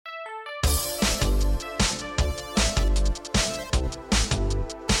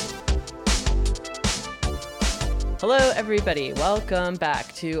Hello, everybody. Welcome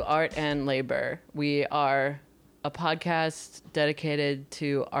back to Art and Labor. We are a podcast dedicated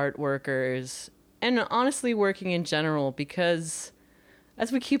to art workers and honestly working in general because,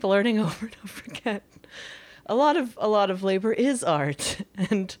 as we keep learning over and over again, a lot of labor is art,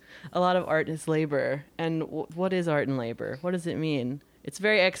 and a lot of art is labor. And what is art and labor? What does it mean? It's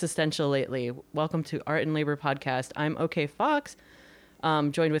very existential lately. Welcome to Art and Labor Podcast. I'm OK Fox.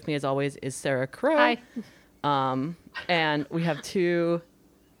 Joined with me, as always, is Sarah Crow. Hi. And we have two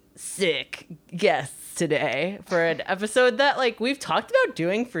sick guests today for an episode that we've talked about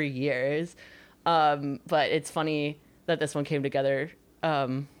doing for years. But it's funny that this one came together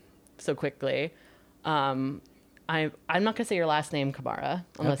so quickly. I'm not gonna say your last name, Kamara,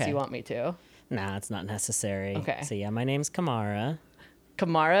 unless you want me to. Nah, it's not necessary. Okay. So yeah, my name's Kamara.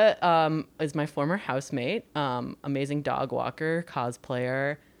 Kamara is my former housemate, amazing dog walker,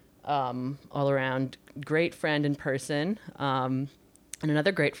 cosplayer, all around great friend in person, and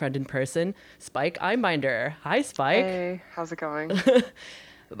another great friend in person, Spike Einbinder. Hi, Spike. Hey, how's it going?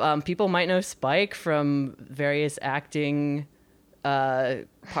 People might know Spike from various acting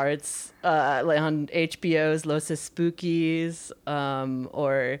parts on HBO's Los Spookies,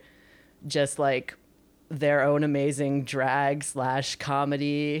 or just their own amazing drag /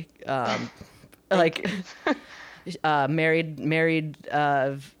 comedy, married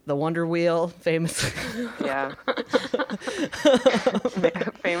the Wonder Wheel, famously. Yeah.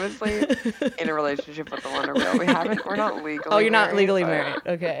 Famously in a relationship with the Wonder Wheel. We're not legally Oh, you're not married, legally but- married.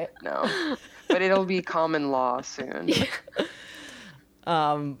 Okay. No. But it'll be common law soon.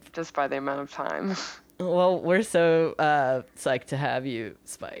 Just by the amount of time. Well, we're so psyched to have you,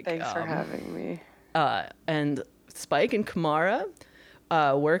 Spike. Thanks for having me. And Spike and Kamara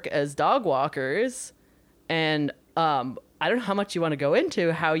work as dog walkers, and I don't know how much you want to go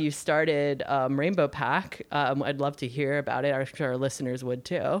into how you started Rainbow Pack. I'd love to hear about it. I'm sure our listeners would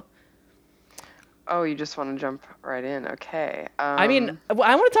too. Oh, you just want to jump right in? Okay. I mean, I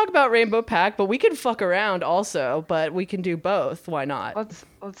want to talk about Rainbow Pack, but we can fuck around also. But we can do both. Why not?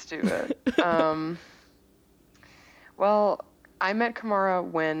 Let's do it. Well, I met Kamara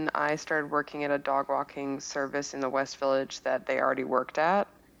when I started working at a dog walking service in the West Village that they already worked at.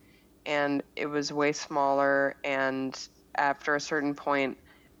 And it was way smaller. And after a certain point,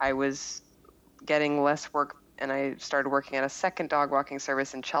 I was getting less work, and I started working at a second dog walking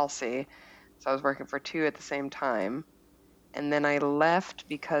service in Chelsea. So I was working for two at the same time. And then I left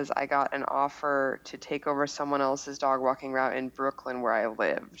because I got an offer to take over someone else's dog walking route in Brooklyn where I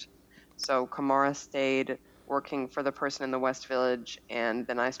lived. So Kamara stayed working for the person in the West Village, and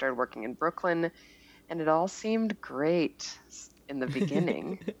then I started working in Brooklyn, and it all seemed great in the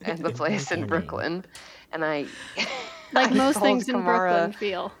beginning at the place in Brooklyn. And I Like I most told things in Kamara- Brooklyn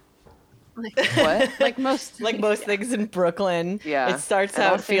feel. What? Like most Things in Brooklyn, Yeah. it starts It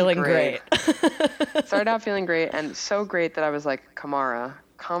all out seemed feeling great. Started out feeling great, and so great that I was like, Kamara,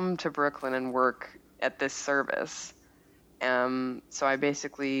 come to Brooklyn and work at this service. So I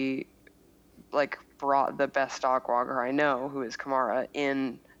basically brought the best dog walker I know, who is Kamara,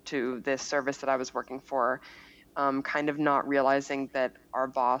 in to this service that I was working for, kind of not realizing that our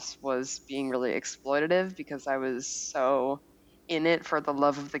boss was being really exploitative because I was so in it for the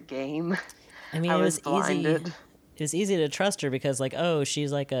love of the game. I mean, I it was was blinded. easy. It was easy to trust her because,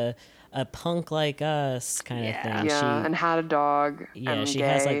 she's like a punk like us kind of thing. Yeah, and had a dog. Yeah, and she gay,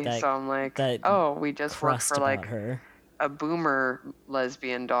 has, like, that- So I'm like, that oh, we just worked crust for about her. a boomer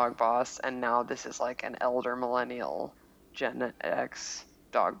lesbian dog boss, and now this is an elder millennial Gen X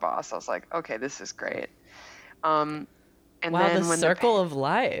dog boss. I was like, okay, this is great. And Wow, then the when circle of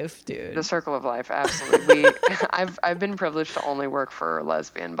life, dude. the circle of life, absolutely. I've been privileged to only work for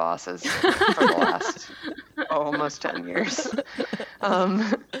lesbian bosses for the last almost 10 years.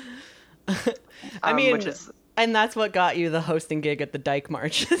 I mean, which is, and that's what got you the hosting gig at the Dyke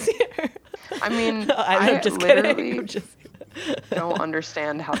March this year. I mean, I'm I just literally kidding. I'm just... don't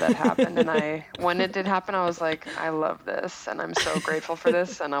understand how that happened. And when it did happen, I was like, I love this, and I'm so grateful for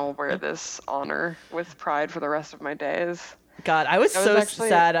this, and I will wear this honor with pride for the rest of my days. God, I was I was so actually-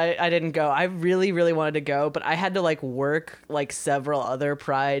 sad I didn't go. I really, really wanted to go, but I had to work several other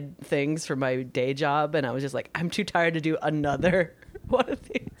Pride things for my day job, and I was just like, I'm too tired to do another one of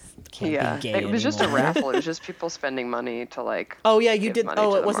these. Can't Yeah, be gay it was just a anymore. raffle. It was just people spending money to Oh yeah, you give did. money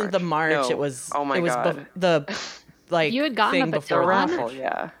Oh, to it the wasn't the march. No. It was. Oh my it was God. the You had gotten thing up at before the dawn? raffle.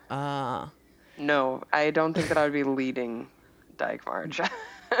 Yeah. No, I don't think that I would be leading Dyke March.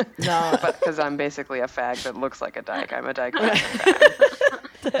 No. But because I'm basically a fag that looks like a dyke. I'm a dyke.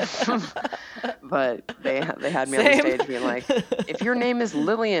 but they had me on the stage being like, if your name is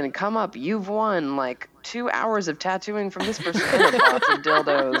Lillian, come up. You've won like 2 hours of tattooing from this person and a box of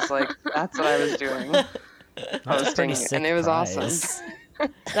dildos. Like, that's what I was doing. Posting, and it was awesome.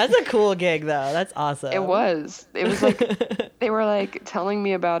 That's a cool gig, though. That's awesome. It was like, they were like telling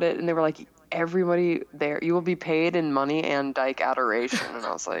me about it, and they were like, everybody there, you will be paid in money and dyke adoration. And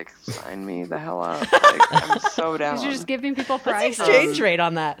I was like, sign me the hell up. Like, I'm so down. Because you're just giving people What's price. the exchange rate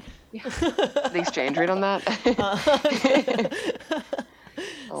on that? The exchange rate on that?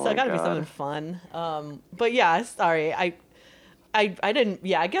 So it gotta be something fun. But yeah, sorry. I didn't,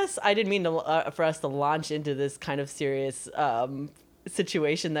 I guess I didn't mean to, for us to launch into this kind of serious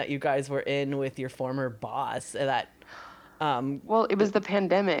situation that you guys were in with your former boss. That well, it was the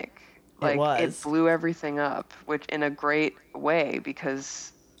pandemic. Like, it blew everything up, which in a great way,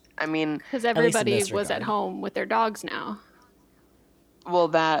 because, I mean... Because everybody was at home with their dogs now. Well,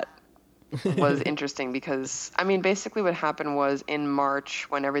 that was interesting because, I mean, basically what happened was in March,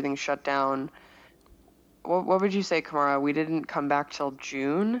 when everything shut down, what would you say, Kamara? We didn't come back till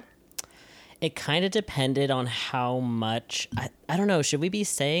June? It kind of depended on how much... I don't know. Should we be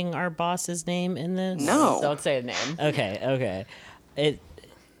saying our boss's name in this? No. Don't say a name. Okay.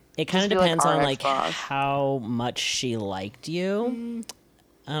 It kind of depends on like how much she liked you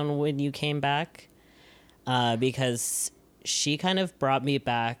when you came back, because she kind of brought me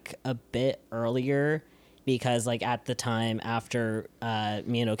back a bit earlier because like at the time after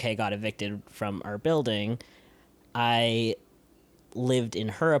me and OK got evicted from our building, I lived in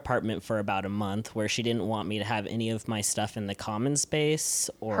her apartment for about a month where she didn't want me to have any of my stuff in the common space.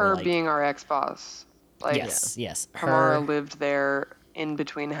 Or her like, being our ex-boss. Like, yes. Kamara lived there in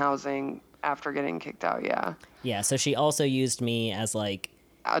between housing after getting kicked out. Yeah, so she also used me as like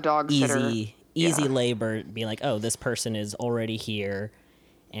a dog sitter. Easy labor, being like, oh, this person is already here,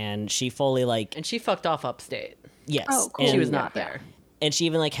 and she fully like, and she fucked off upstate. Yes. Oh, cool. She was not there. And she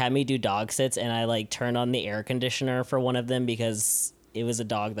even like had me do dog sits, and I like turned on the air conditioner for one of them because it was a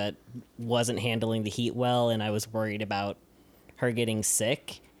dog that wasn't handling the heat well, and I was worried about her getting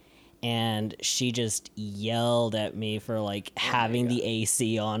sick. And she just yelled at me for like having the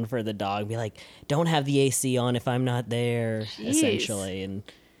AC on for the dog. Be like, don't have the AC on if I'm not there, essentially. And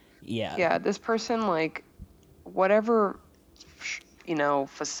yeah, this person, like, whatever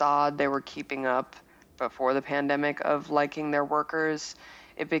facade they were keeping up before the pandemic of liking their workers,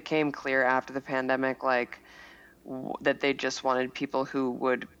 it became clear after the pandemic, like, that they just wanted people who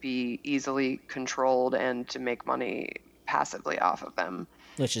would be easily controlled and to make money passively off of them.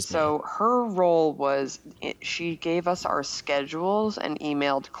 Which is so her role was she gave us our schedules and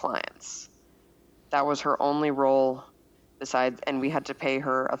emailed clients. That was her only role besides, and we had to pay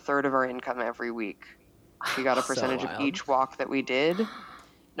her a third of our income every week. She got a percentage of each walk that we did.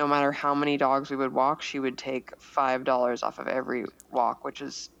 No matter how many dogs we would walk, she would take $5 off of every walk, which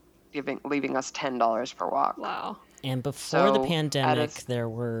is leaving us $10 per walk. Wow. And before the pandemic, there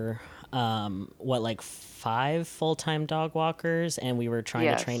were, 5 full-time dog walkers, and we were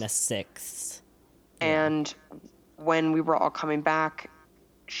trying to train a 6th. And when we were all coming back,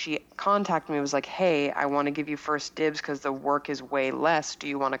 she contacted me, was like, hey, I want to give you first dibs because the work is way less. Do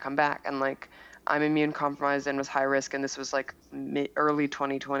you want to come back? And like, I'm immune compromised and was high risk, and this was like early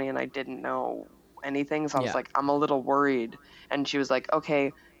 2020, and I didn't know anything. So I was like, I'm a little worried. And she was like,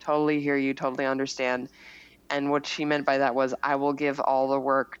 okay, totally hear you, totally understand. And what she meant by that was, I will give all the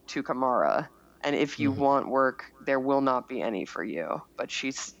work to Kamara. And if you want work, there will not be any for you. But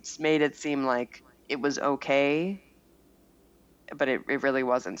she made it seem like it was okay, but it really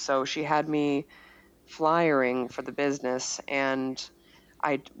wasn't. So she had me flyering for the business, and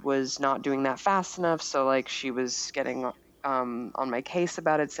I was not doing that fast enough. So like she was getting on my case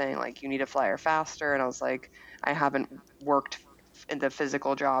about it, saying like, you need to flyer faster. And I was like, I haven't worked in the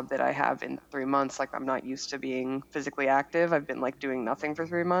physical job that I have in 3 months. Like, I'm not used to being physically active. I've been like doing nothing for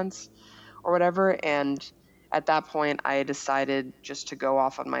 3 months or whatever. And at that point I decided just to go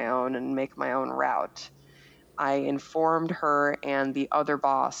off on my own and make my own route. I informed her and the other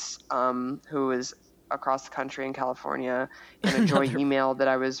boss, who is across the country in California, in a joint email that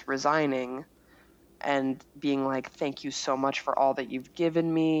I was resigning, and being like, thank you so much for all that you've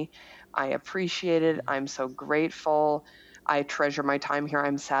given me. I appreciate it. I'm so grateful. I treasure my time here.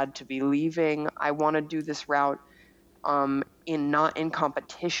 I'm sad to be leaving. I want to do this route not in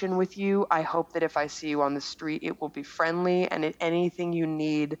competition with you. I hope that if I see you on the street, it will be friendly, and anything you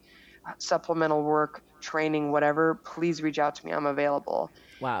need, supplemental work, training, whatever, please reach out to me. I'm available.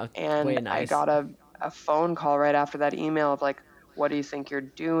 Wow. And way nice. I got a phone call right after that email of like, what do you think you're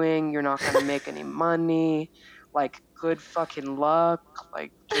doing? You're not going to make any money. Like, good fucking luck.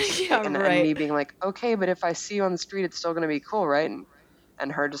 Like, just, and me being like, okay, but if I see you on the street, it's still going to be cool, right?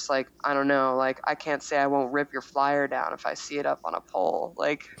 And her just like, I don't know, like, I can't say I won't rip your flyer down if I see it up on a pole.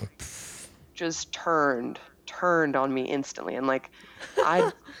 Like, just turned on me instantly. And like,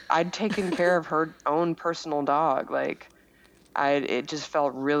 I'd taken care of her own personal dog. Like, it just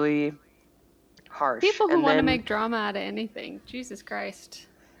felt really harsh. People who want to make drama out of anything. Jesus Christ.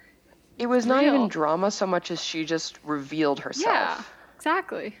 It was not even drama so much as she just revealed herself. Yeah,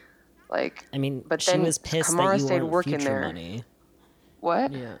 exactly. Like, I mean, but she then was pissed Kamara that you stayed weren't working future there. money.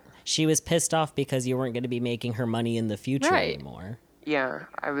 What? Yeah. She was pissed off because you weren't going to be making her money in the future anymore. Yeah,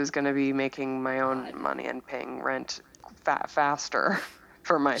 I was going to be making my own money and paying rent faster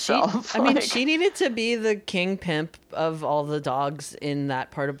for myself. She needed to be the king pimp of all the dogs in that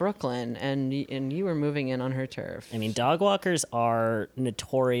part of Brooklyn, and you were moving in on her turf. I mean, dog walkers are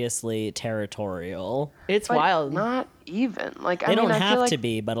notoriously territorial. It's wild. Not even. Like, they don't have to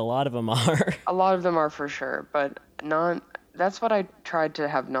be, but a lot of them are. A lot of them are for sure, but not. That's what I tried to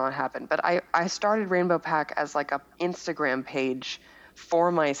have not happen. But I started Rainbow Pack as like a Instagram page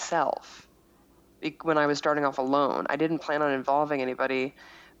for myself when I was starting off alone. I didn't plan on involving anybody.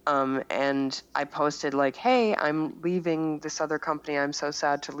 And I posted like, hey, I'm leaving this other company. I'm so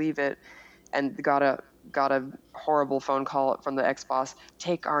sad to leave it. And got a horrible phone call from the ex-boss.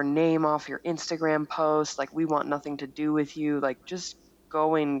 Take our name off your Instagram post. Like, we want nothing to do with you. Like, just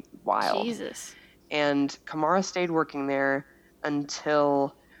going wild. Jesus. And Kamara stayed working there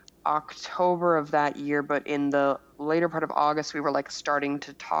until October of that year, but in the later part of August, we were like starting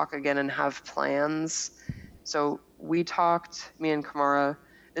to talk again and have plans. So we talked, me and Kamara,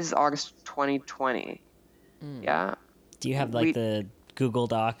 this is August 2020. Yeah. Do you have like the Google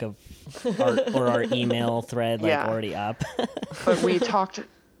Doc of our email thread already up? But we talked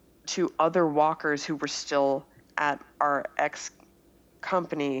to other walkers who were still at our ex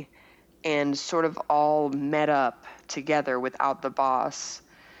company and sort of all met up together without the boss,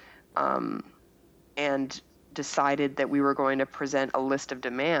 and decided that we were going to present a list of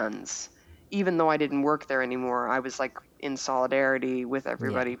demands. Even though I didn't work there anymore, I was like in solidarity with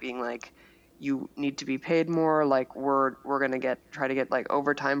everybody, being like, you need to be paid more. Like, we're going to try to get like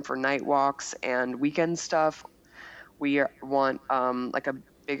overtime for night walks and weekend stuff. We want like a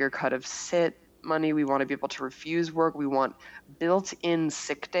bigger cut of sit money. We want to be able to refuse work. We want built-in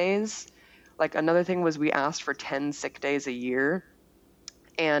sick days. Like, another thing was we asked for 10 sick days a year.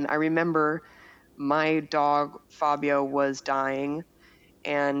 And I remember my dog Fabio was dying,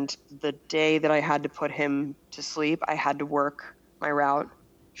 and the day that I had to put him to sleep, I had to work my route.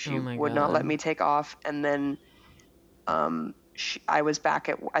 She would not let me take off. And then I was back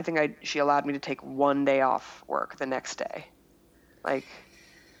at, she allowed me to take 1 day off work the next day. Like,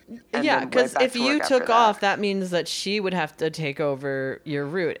 yeah, because if you took off, that means that she would have to take over your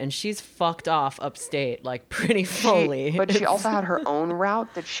route, and she's fucked off upstate, like, pretty fully. But she also had her own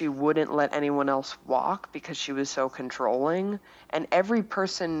route that she wouldn't let anyone else walk because she was so controlling. And every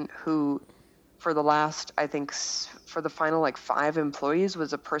person who, for the last, I think, for the final, like, 5 employees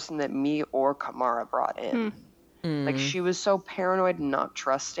was a person that me or Kamara brought in. Like, she was so paranoid and not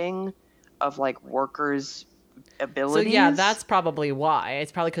trusting of, like, workers' abilities. So yeah, that's probably why.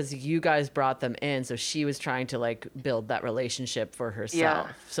 It's probably because you guys brought them in, so she was trying to like build that relationship for herself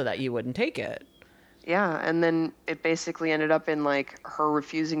so that you wouldn't take it. Yeah, and then it basically ended up in like her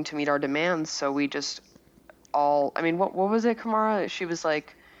refusing to meet our demands, so we just all, I mean, what was it, Kamara? She was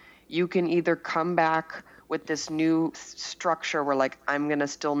like, you can either come back with this new structure where like I'm going to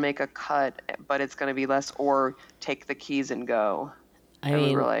still make a cut, but it's going to be less, or take the keys and go. And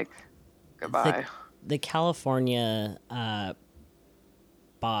we were like, goodbye. The California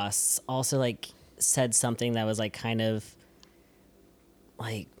boss also like said something that was like kind of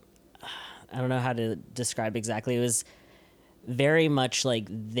like, I don't know how to describe exactly. It was very much like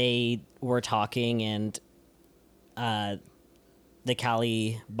they were talking, and the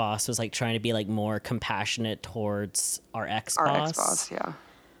Cali boss was like trying to be like more compassionate towards our ex-boss. Our ex-boss,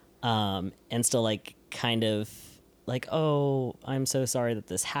 yeah. And still like kind of like, oh, I'm so sorry that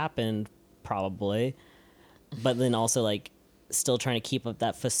this happened, probably. But then also like still trying to keep up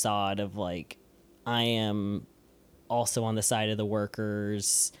that facade of like, I am also on the side of the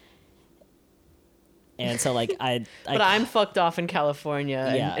workers. And so like but I'm fucked off in California,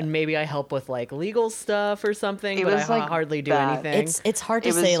 and maybe I help with like legal stuff or something, but I like hardly do anything. It's hard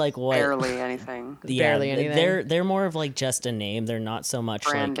to say like what barely anything. Barely anything. They're more of like just a name. They're not so much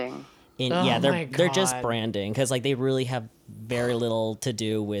branding. Like they're just branding, because like they really have very little to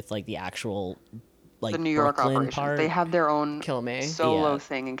do with like the actual like the New York Brooklyn operation. part. They have their own Kill me. solo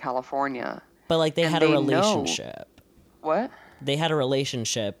thing in California. But like they had a relationship. What? They had a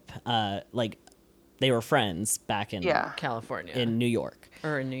relationship, like they were friends back in California. in New York.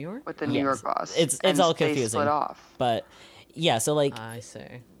 Or in New York? With the New York boss. It's all confusing. They split off. But yeah, so like I see.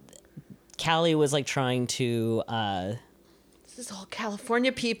 Callie was like trying to This is all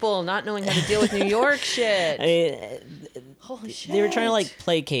California people not knowing how to deal with New York shit. I mean, Holy shit. they were trying to like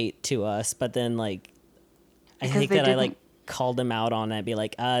placate to us, but then like I think that I like called them out on that, be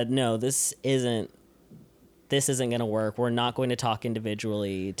like, no, this isn't gonna work. We're not going to talk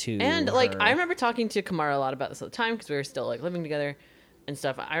individually to And like her. I remember talking to Kamara a lot about this at the time because we were still like living together and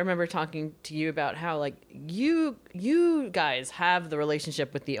stuff. I remember talking to you about how like you guys have the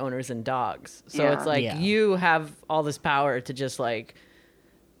relationship with the owners and dogs. So it's like you have all this power to just like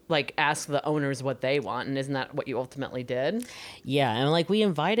ask the owners what they want, and isn't that what you ultimately did? Yeah, and like we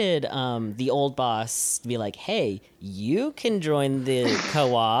invited the old boss to be like, hey, you can join the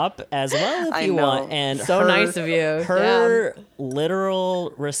co-op as well if you want. And so nice of you. Her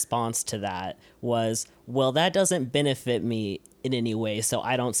literal response to that was, well, that doesn't benefit me in any way, so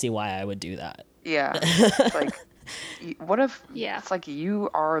I don't see why I would do that. Yeah. It's like, what if it's like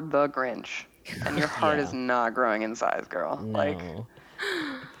you are the Grinch and your heart is not growing in size, girl? No. Like,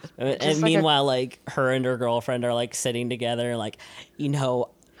 and meanwhile, like her and her girlfriend are like sitting together, like, you know,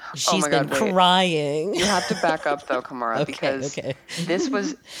 she's been crying. You have to back up though, Kamara, because this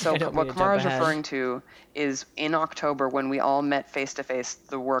was what Kamara's referring to is in October when we all met face to face,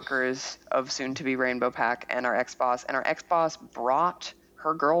 the workers of soon to be Rainbow Pack and our ex-boss, brought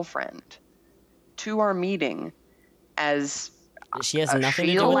her girlfriend to our meeting as she has nothing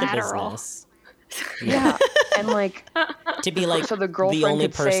to do with the business. Yeah. And like to be like so the only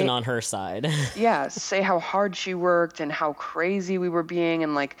person on her side. Say how hard she worked and how crazy we were being,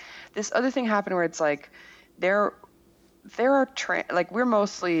 and like this other thing happened where it's like there are like we're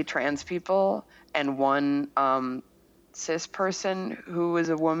mostly trans people and one cis person who was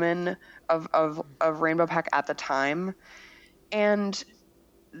a woman of Rainbow Pack at the time, and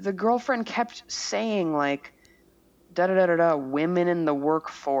the girlfriend kept saying like women in the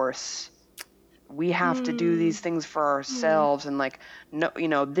workforce, we have to do these things for ourselves, and like no, you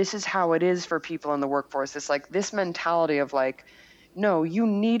know, this is how it is for people in the workforce. It's like this mentality of like, no, you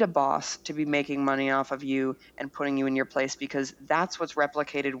need a boss to be making money off of you and putting you in your place, because that's what's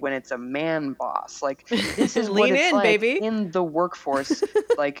replicated when it's a man boss. Like this is what it's like baby. In the workforce.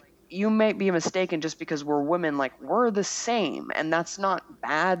 Like you may be mistaken just because we're women, like we're the same, and that's not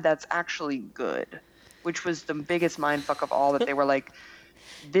bad, that's actually good. Which was the biggest mindfuck of all, that they were like,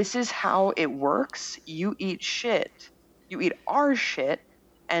 this is how it works. You eat shit. You eat our shit,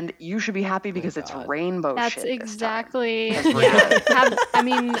 and you should be happy because it's rainbow That's shit. That's exactly. Yeah. I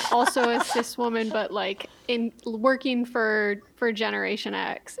mean, also a cis woman, but like in working for Generation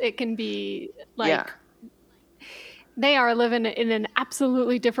X, it can be like they are living in an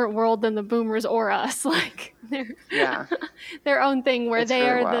absolutely different world than the boomers or us. Like they're their own thing where they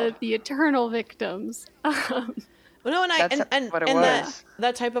really are the eternal victims. Well, no,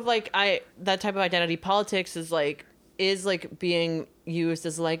 that type of identity politics is like being used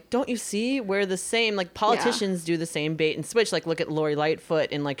as like, don't you see, we're the same. Like politicians do the same bait and switch. Like look at Lori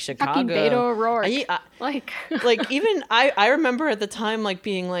Lightfoot in like Chicago. Fucking Beto O'Rourke. Like even I remember at the time like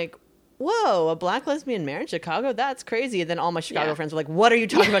being like, whoa, a black lesbian marriage in Chicago? That's crazy. And then all my Chicago friends were like, what are you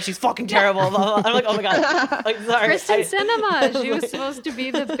talking about? She's fucking terrible. I'm like, oh my God. Like, sorry. Kristen Cinema. She was supposed to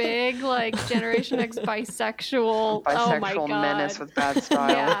be the big, like, Generation X bisexual oh my God. Menace with bad style.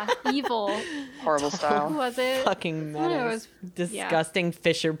 Yeah, evil. Horrible style. Who was it? Fucking menace. Disgusting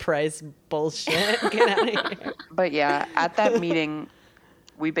Fisher Price bullshit. Get out of here. But yeah, at that meeting,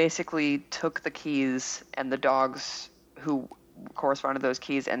 we basically took the keys and the dogs who corresponded to those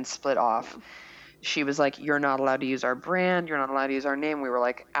keys and split off. She was like, you're not allowed to use our brand, you're not allowed to use our name. We were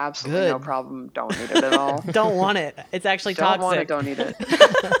like, absolutely no problem, don't need it at all. Don't want it, it's actually toxic. Don't need it.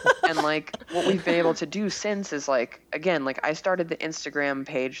 And like what we've been able to do since is like, again, like I started the Instagram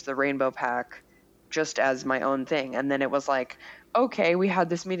page, the Rainbow Pack, just as my own thing, and then it was like, okay, we had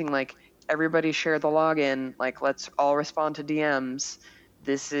this meeting, like everybody share the login, like let's all respond to DMs,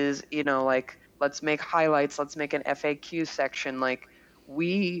 this is, you know, like let's make highlights, let's make an FAQ section. Like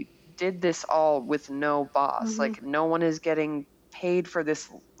we did this all with no boss. Like no one is getting paid for this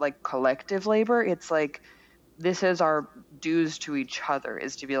like collective labor. It's like this is our dues to each other,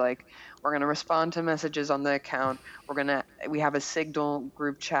 is to be like, we're going to respond to messages on the account. We have a Signal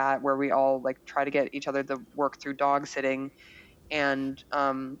group chat where we all like try to get each other to work through dog sitting. And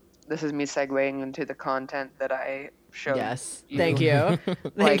this is me segueing into the content that I showed. Yes. Thank you.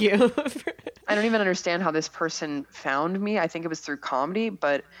 Thank you. I don't even understand how this person found me. I think it was through comedy,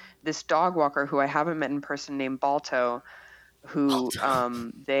 but this dog walker who I haven't met in person named Balto, who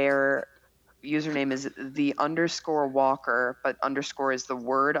their username is _walker, but underscore is the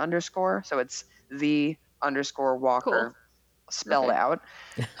word underscore, so it's _walker. Cool. Spelled out.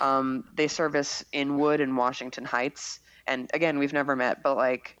 They service Inwood and Washington Heights, and again, we've never met, but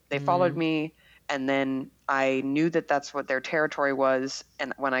like they followed me, and then I knew that that's what their territory was,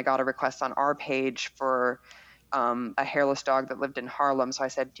 and when I got a request on our page for a hairless dog that lived in Harlem, so I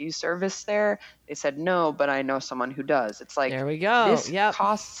said, do you service there? They said no, but I know someone who does. It's like, there we go. This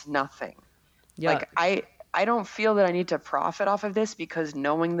costs nothing. Yep. Like I don't feel that I need to profit off of this, because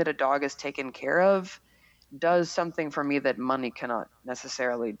knowing that a dog is taken care of does something for me that money cannot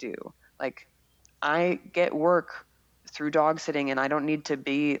necessarily do. Like, I get work through dog sitting, and I don't need to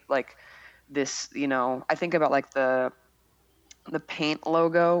be like this, you know, I think about like the paint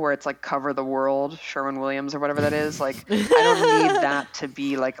logo where it's like cover the world, Sherwin-Williams or whatever that is. Like, I don't need that to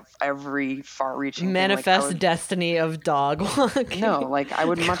be like every far-reaching manifest thing. Like, destiny of dog walking. No, like I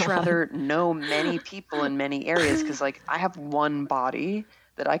would much rather know many people in many areas, because like I have one body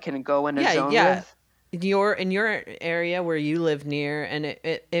that I can go in a zone with. You're in your area where you live near, and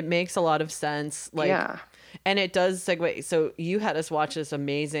it makes a lot of sense. Like, and it does segue. So you had us watch this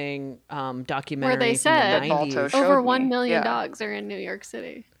amazing documentary where they said from the 90s. Over 1 million dogs are in New York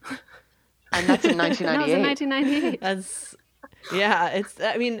City. And that's in 1998. That was in 1998. That's it's.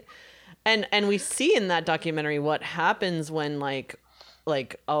 I mean, and we see in that documentary what happens when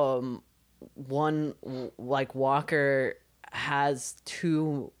one like walker has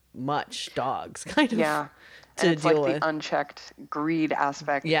too much dogs, kind of. Yeah. To and it's deal like with the unchecked greed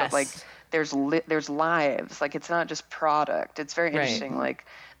aspect. Yes. Of like there's lives. Like, it's not just product. It's very interesting. Like,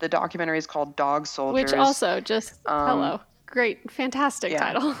 the documentary is called Dog Soldiers. Which also just hello. Great, fantastic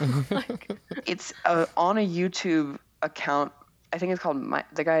title. It's on a YouTube account. I think it's called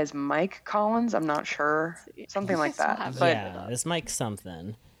the guy is Mike Collins. I'm not sure. Something like that. But it's Mike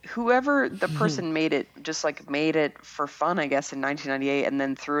something. Whoever the person made it for fun, I guess, in 1998, and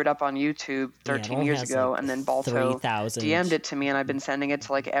then threw it up on YouTube 13 years ago, and then Balto DM'd it to me, and I've been sending it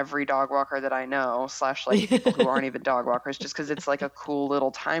to like every dog walker that I know, / like people who aren't even dog walkers, just because it's like a cool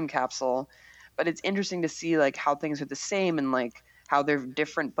little time capsule. But it's interesting to see like how things are the same and like how they're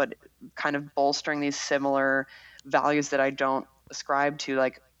different, but kind of bolstering these similar values that I don't ascribe to,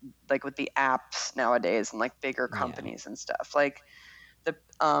 like with the apps nowadays and like bigger companies and stuff. Like,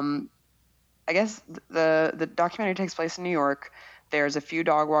 I guess the documentary takes place in New York. There's a few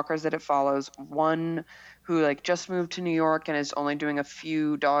dog walkers that it follows. One who like just moved to New York and is only doing a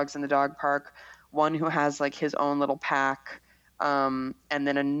few dogs in the dog park. One who has like his own little pack. And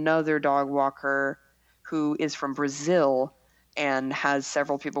then another dog walker who is from Brazil and has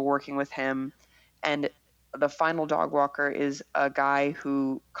several people working with him. And the final dog walker is a guy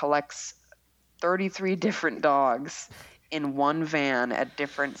who collects 33 different dogs in one van at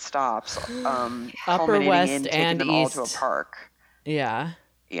different stops, Upper West in taking and them East. all to a park. Yeah.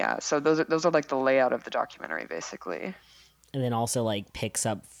 Yeah. So those are like the layout of the documentary, basically. And then also like picks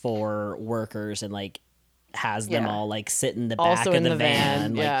up 4 workers and like has them all like sit in the back Also of in the the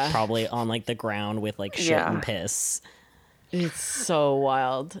van, van, like probably on like the ground with like shit and piss. It's so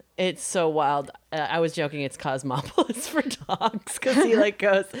wild. It's so wild. I was joking. It's Cosmopolis for dogs, because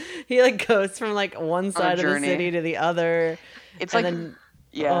he goes from like one side of the city to the other. It's and like then,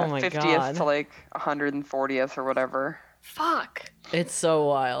 50th to like 140th or whatever. Fuck. It's so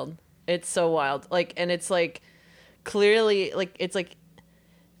wild. It's so wild. Like, and it's like clearly like it's like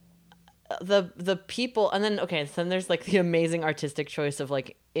the people, and then then there's like the amazing artistic choice of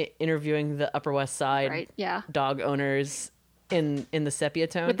like interviewing the Upper West Side dog owners in the sepia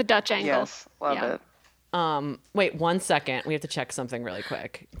tone with the Dutch angle. Yes, love it. Wait 1 second. We have to check something really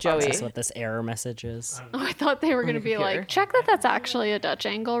quick. Joey, is this what this error message is? Oh, I thought they were going to be like, check that's actually a Dutch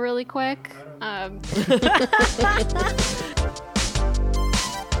angle really quick. And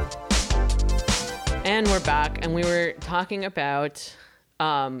we're back, and we were talking about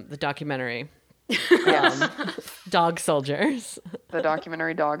the documentary. Dog Soldiers. The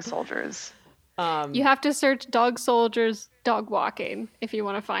documentary Dog Soldiers. You have to search Dog Soldiers Dog Walking if you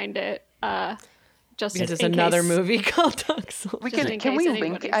want to find it. Just because it's another movie called Dog Soldiers. Can we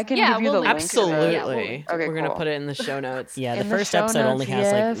link? I can give you the link. Absolutely. Okay, we're gonna put it in the show notes. Yeah, the first episode only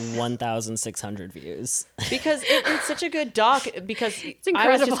has like 1,600 views. Because it's such a good doc. Because I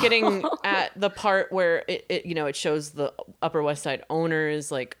was just getting at the part where it shows the Upper West Side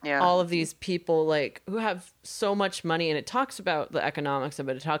owners, like all of these people like who have so much money, and it talks about the economics of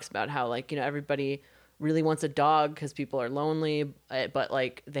it. It talks about how like everybody really wants a dog because people are lonely, but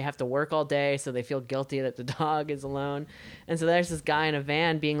like they have to work all day, so they feel guilty that the dog is alone. And so there's this guy in a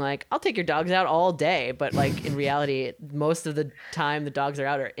van being like, I'll take your dogs out all day, but like in reality, most of the time the dogs are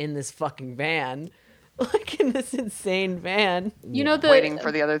out are in this fucking van, like in this insane van, You know, waiting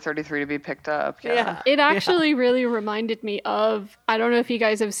for the other 33 to be picked up. Yeah. It actually really reminded me of, I don't know if you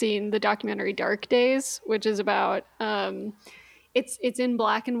guys have seen the documentary Dark Days, which is about it's in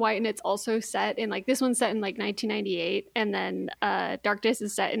black and white, and it's also set in like, this one's set in like 1998, and then Dark Days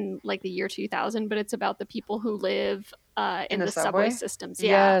is set in like the year 2000, but it's about the people who live in the subway systems.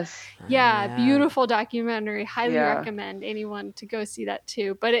 Yes. Yeah, beautiful documentary. Highly recommend anyone to go see that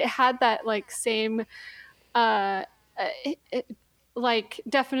too. But it had that like same like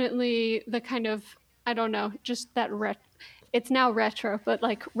definitely the kind of, I don't know, just that it's now retro, but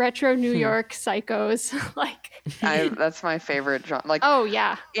like retro New York psychos. Like that's my favorite genre. Like, oh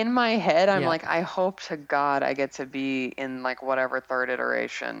yeah, in my head, I'm like, I hope to God I get to be in like whatever third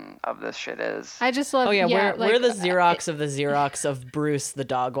iteration of this shit is. I just love. Oh yeah, like, we're the Xerox of the Xerox of Bruce the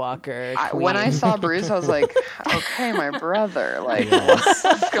dog walker. When I saw Bruce, I was like, okay, my brother, like,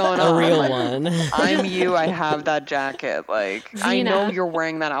 what's going on? A real like, one. I'm you. I have that jacket. Like, Xena. I know you're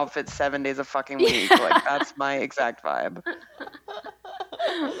wearing that outfit 7 days a fucking week. Like, that's my exact vibe.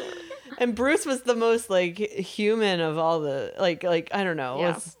 And Bruce was the most like human of all the like I don't know,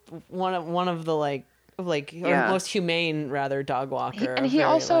 was one of the like or most humane rather dog walker. He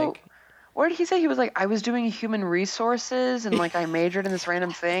also, what did he say? He was like, I was doing human resources and like I majored in this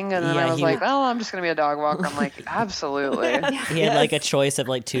random thing, and then I was like, oh, I'm just gonna be a dog walker. I'm like, absolutely. He had like a choice of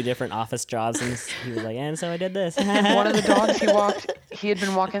like 2 different office jobs, and he was like, and so I did this. One of the dogs he had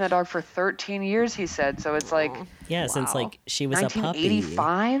been walking that dog for 13 years, he said. So it's like, since like she was a puppy.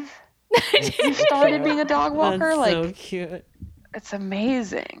 1985. You started being a dog walker. That's like, so cute. It's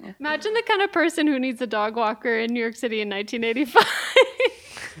amazing. Imagine the kind of person who needs a dog walker in New York City in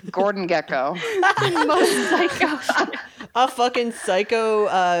 1985. Gordon Gekko. Most psycho. A fucking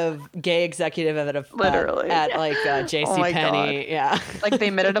psycho gay executive at Literally. at like JC my Penney. God. Yeah. Like they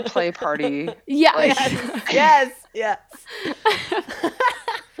met at a play party. Yeah. Like, Yes.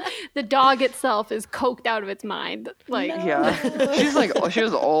 The dog itself is coked out of its mind. Like, yeah. She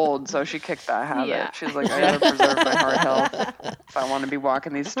was old, so she kicked that habit. Yeah. She's like, I gotta preserve my heart health if I want to be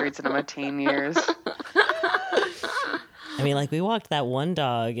walking these streets into my teen years. I mean, like we walked that one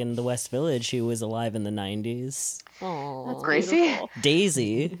dog in the West Village who was alive in the 90s. Oh, Gracie? beautiful.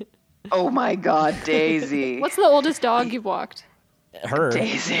 Daisy. Oh my God, Daisy. What's the oldest dog you've walked? Her.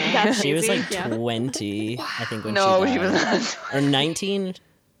 Daisy? That's She was Daisy, like yeah. 20, I think, when No, she she was died. not. Or 19.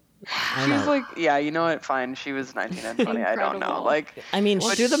 She was like, yeah, you know what? Fine. She was 19 and 20. I don't know. Incredible. Like, I mean,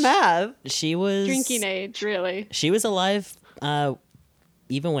 do the math. she was Drinking age, really. She was alive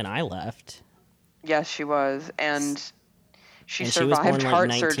even when I left. yes, she was. And she And she was born survived like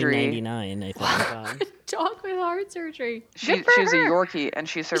heart surgery. 1999, I think. Dog with heart surgery. She Good for was a her. Yorkie, and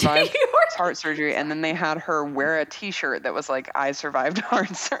she survived heart surgery. And then they had her wear a T-shirt that was like, "I survived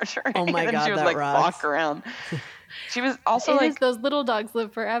heart surgery." Oh my and then God, she would that like rocks. walk around. She was also It is, like, those little dogs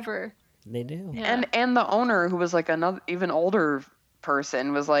live forever. They do. Yeah. and the owner, who was like another even older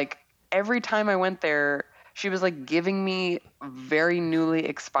person, was like, every time I went there, she was like giving me very newly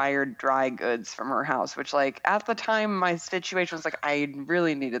expired dry goods from her house, which like at the time my situation was like, I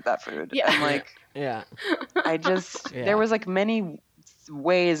really needed that food. Yeah. And like, Yeah. I just, Yeah. there was like many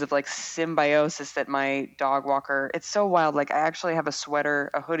ways of like symbiosis that my dog walker, it's so wild. Like I actually have a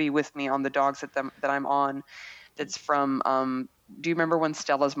hoodie with me on the dogs that I'm on. That's from, do you remember when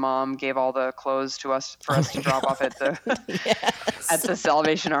Stella's mom gave all the clothes to us for us to drop off at the at the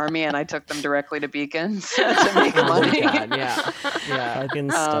Salvation Army, and I took them directly to Beacons to make Oh my money? God, yeah. Fucking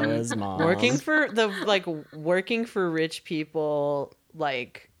Stella's mom. Working for rich people,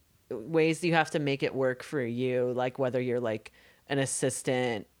 like ways you have to make it work for you, like whether you're like an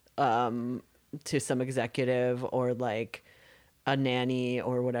assistant to some executive or like a nanny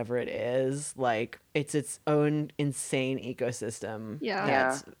or whatever it is, like it's its own insane ecosystem. Yeah.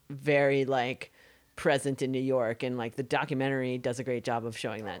 That's very like present in New York, and like the documentary does a great job of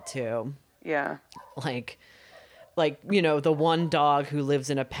showing that too. Yeah. Like you know, the one dog who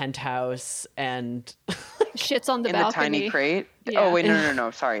lives in a penthouse and Shits on the In balcony. the tiny crate. Yeah. Oh wait, no.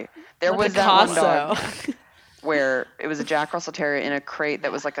 Sorry. There was Picasso. that one dog where it was a Jack Russell Terrier in a crate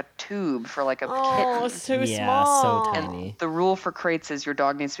that was like a tube for like a Oh, kitten. so Yeah, small. so tiny. The rule for crates is your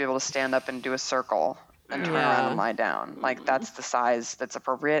dog needs to be able to stand up and do a circle and turn around and lie down. Like that's the size that's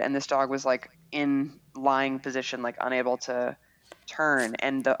appropriate. And this dog was like in lying position, like unable to turn,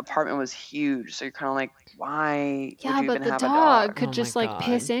 and the apartment was huge. So you're kind of like, why would you but even the have a dog dog? could Oh just my like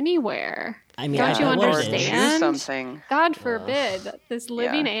piss God. anywhere. I mean, Don't I you know what it is. understand? Choose something. God forbid this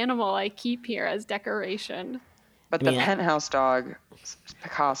living animal I keep here as decoration. But I the mean, penthouse dog,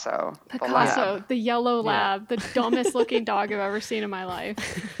 Picasso, the Picasso, lab. the yellow lab, the dumbest looking dog I've ever seen in my life.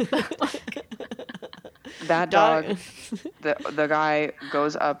 That dog, the guy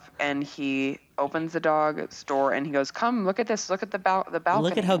goes up and he opens the dog's door and he goes, "Come, look at this. Look at the balcony.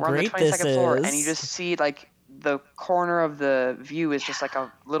 Look at how We're on the great this 22nd floor." is. And you just see like the corner of the view is just like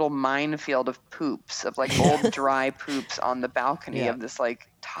a little minefield of poops, of like old dry poops on the balcony of this like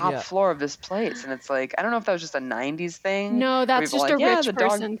top floor of this place. And it's like, I don't know if that was just a 90s thing. No, that's just a rich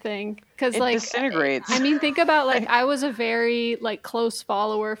person thing. Because like, disintegrates. I mean, think about like, I was a very like close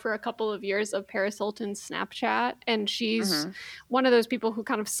follower for a couple of years of Paris Hilton's Snapchat, and she's one of those people who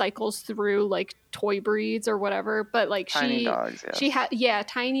kind of cycles through like toy breeds or whatever. But like tiny dogs, yes. she had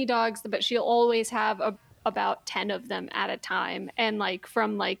tiny dogs, but she'll always have about 10 of them at a time. And like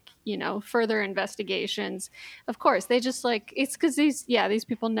from like, you know, further investigations, of course they just like, it's because these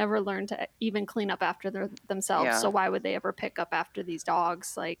people never learn to even clean up after themselves. So why would they ever pick up after these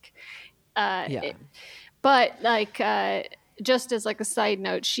dogs? Like but like just as like a side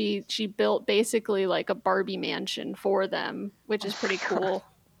note, she built basically like a Barbie mansion for them, which is pretty cool.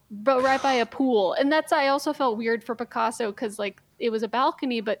 But right by a pool. And I also felt weird for Picasso because like it was a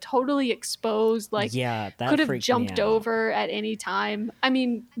balcony but totally exposed, like that could have freaked jumped me out. over at any time. I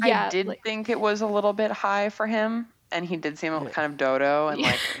mean, I did think it was a little bit high for him, and he did seem kind of dodo and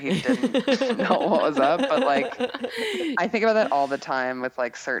like he didn't know what was up. But like I think about that all the time with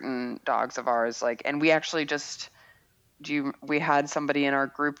like certain dogs of ours, like, and we actually we had somebody in our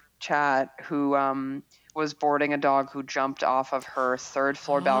group chat who was boarding a dog who jumped off of her third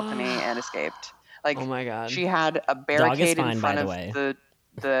floor balcony and escaped. Like, oh my God. She had a barricade in front of way.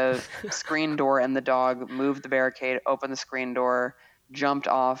 the screen door, and the dog moved the barricade, opened the screen door, jumped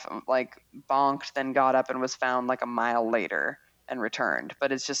off, like bonked, then got up and was found like a mile later and returned.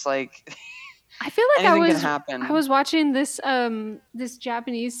 But it's just like I feel like anything can happen. I was watching this this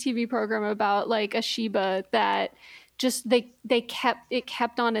Japanese TV program about like a Shiba that just they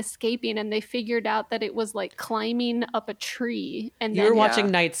kept on escaping, and they figured out that it was like climbing up a tree. And you were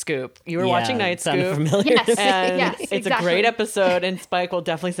watching Night Scoop. You were watching Night Scoop. Familiar. Yes, and yes, it's exactly. a great episode, and Spike will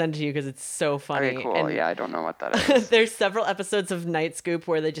definitely send it to you because it's so funny. Okay, cool. And I don't know what that is. there's several episodes of Night Scoop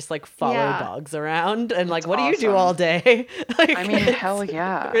where they just like follow dogs around, and like, That's what do you do awesome. all day? Like, I mean, hell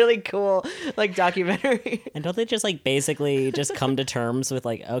yeah. really cool, like documentary. And don't they just like basically just come to terms with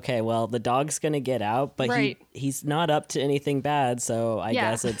like, okay, well, the dog's gonna get out, but he's not up to anything bad, so I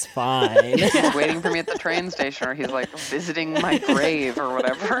guess it's fine. He's waiting for me at the train station, or he's like visiting my grave or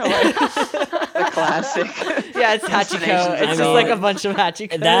whatever. Like the classic. Yeah, it's Hachiko. It's just like a bunch of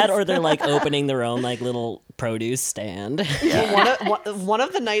Hachikos. That, or they're like opening their own like little produce stand. One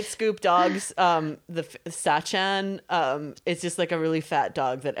of the Night Scoop dogs, the Sachan, it's just like a really fat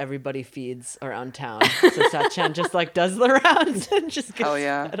dog that everybody feeds around town. So Sachan just like does the rounds and just gets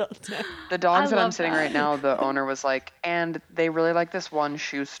fed all the time. The dogs that I'm love sitting that. right now, the owner was like, and they really like this one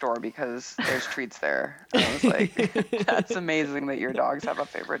shoe store because there's treats there. And I was like, that's amazing that your dogs have a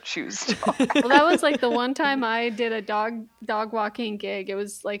favorite shoe store. Well, that was like the one time I did a dog walking gig. It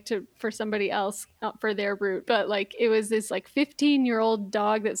was like for somebody else, not for their route, but like it was this like 15-year-old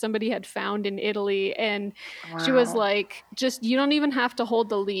dog that somebody had found in Italy, and she was like, just, you don't even have to hold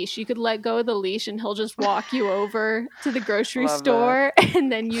the leash. You could let go of the leash and he'll just walk you over to the grocery Love store,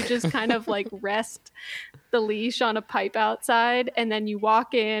 and then you just kind of like rest the leash on a pipe outside, and then you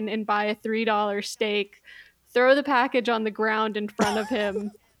walk in and buy a $3 steak, throw the package on the ground in front of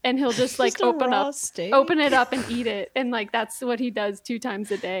him, and he'll just like Just a raw steak. open it up and eat it. And like that's what he does 2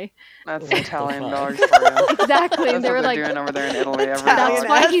 times a day. That's Italian fuck? dogs for you. Exactly. That's and they what were they're like, doing over there in Italy every that's day.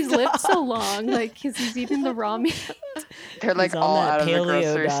 why he's lived so long, like because he's eating the raw meat. They're like He's on all that out of the paleo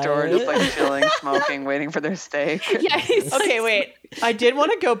grocery diet. store, just like chilling, smoking, waiting for their steak. Yeah. He's Okay, wait. I did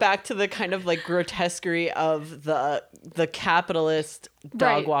want to go back to the kind of like grotesquerie of the capitalist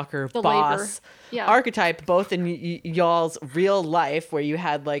dog Right. walker The boss labor. Yeah. archetype, both in y'all's real life, where you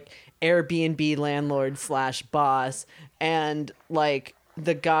had like Airbnb landlord / boss, and like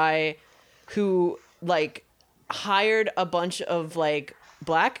the guy who like hired a bunch of like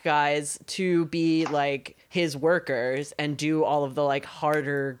black guys to be like his workers and do all of the like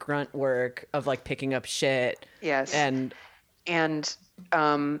harder grunt work of like picking up shit. Yes. And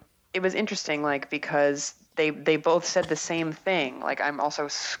it was interesting, like, because they both said the same thing. Like, I'm also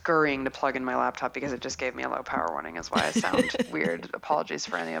scurrying to plug in my laptop because it just gave me a low power warning. Is why I sound weird. Apologies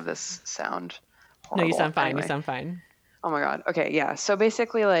for any of this sound horrible. no, you sound fine. Anyway. You sound fine. Oh my God. Okay. Yeah. So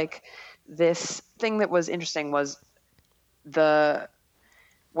basically, like, this thing that was interesting was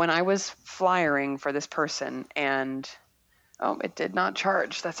when I was flyering for this person, and it did not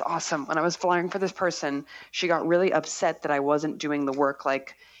charge. That's awesome. When I was flying for this person, she got really upset that I wasn't doing the work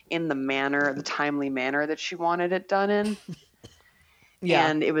like in the timely manner that she wanted it done in. Yeah.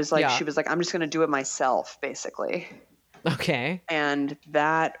 And it was like, she was like, I'm just going to do it myself, basically. Okay. And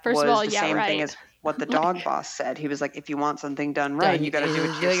that was the same thing as what the dog boss said. He was like, if you want something done right, you got to do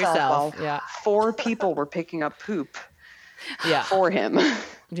it yourself. Well, 4 people were picking up poop for him.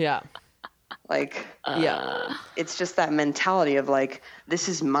 Yeah. Like, it's just that mentality of like, this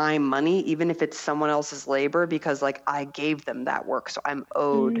is my money, even if it's someone else's labor, because like I gave them that work, so I'm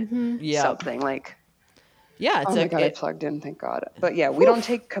owed something. Like, it's oh my God, I plugged in, thank God. But yeah, we don't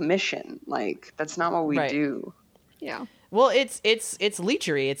take commission. Like, that's not what we do. Yeah. Well, it's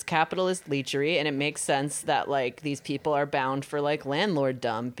leechery. It's capitalist leechery, and it makes sense that like these people are bound for like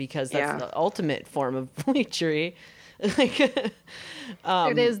landlorddom, because that's the ultimate form of leechery. Like,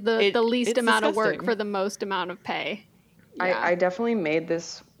 it is the least amount of work for the most amount of pay. Yeah. I definitely made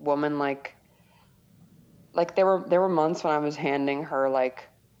this woman like there were months when I was handing her like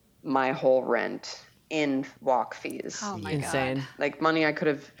my whole rent in walk fees. Oh my Insane. God. Like money I could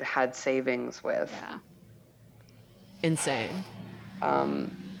have had savings with. Yeah. Insane.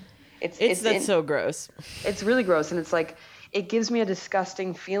 It's so gross. It's really gross, and it's like it gives me a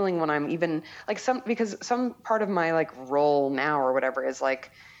disgusting feeling when I'm even like because some part of my like role now or whatever is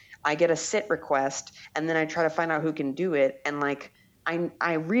like I get a sit request and then I try to find out who can do it, and like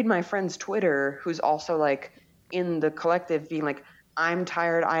I read my friend's Twitter who's also like in the collective being like, I'm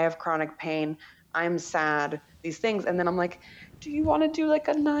tired, I have chronic pain, I'm sad, these things, and then I'm like, do you want to do like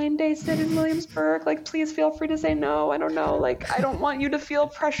a 9-day sit in Williamsburg? Like, please feel free to say no. I don't know. Like, I don't want you to feel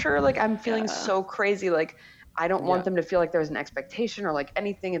pressure. Like, I'm feeling so crazy. Like, I don't want them to feel like there's an expectation or like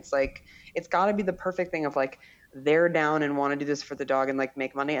anything. It's like, it's got to be the perfect thing of like, they're down and want to do this for the dog and like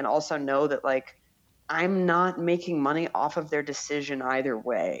make money, and also know that like, I'm not making money off of their decision either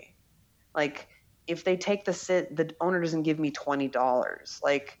way. Like, if they take the sit, the owner doesn't give me $20.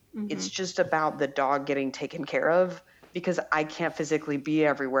 Like, it's just about the dog getting taken care of, because I can't physically be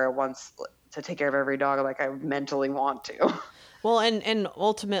everywhere at once to take care of every dog like I mentally want to. Well, and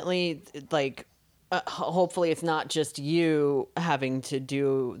ultimately, like, hopefully it's not just you having to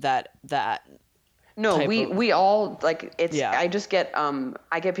do that. No, we all like it's. Yeah. I just get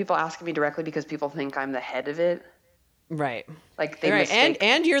I get people asking me directly because people think I'm the head of it. Right. Like they mistake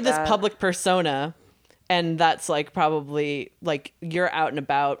and you're this public persona. And that's like probably like you're out and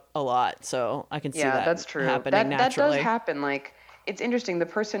about a lot, so I can see that. That's true. Happening naturally. That does happen. Like, it's interesting. The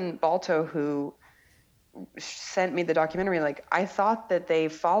person Balto who sent me the documentary, like I thought that they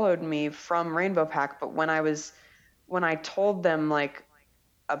followed me from Rainbow Pack, but when I told them like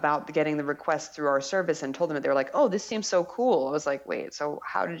about getting the request through our service and told them that, they were like, "Oh, this seems so cool." I was like, "Wait, so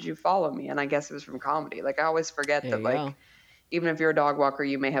how did you follow me?" And I guess it was from comedy. Like I always forget that like. Even if you're a dog walker,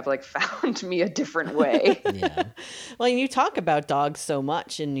 you may have like found me a different way. Yeah. Well, and you talk about dogs so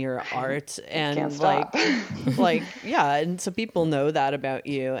much in your art, and can't stop. and so people know that about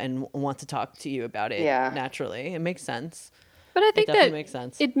you and want to talk to you about it. Yeah. Naturally, it makes sense. But I think that makes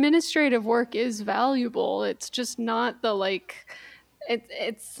sense. Administrative work is valuable. It's just not the like.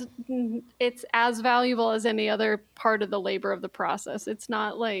 It's as valuable as any other part of the labor of the process. It's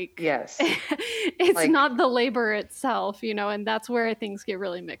not like it's like, not the labor itself, you know, and that's where things get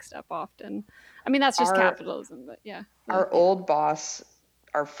really mixed up often. I mean, that's just capitalism, but yeah. Our old boss,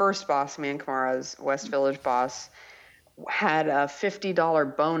 our first boss, me and Kamara's West Village boss, had a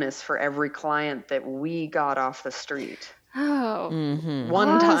 $50 bonus for every client that we got off the street. Oh,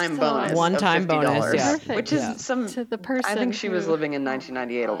 one-time bonus. One-time bonus, yeah. Perfect. Which is some. To the person I think she was living in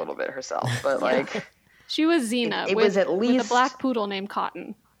 1998 a little bit herself, but like. She was Xena. It was at least with a black poodle named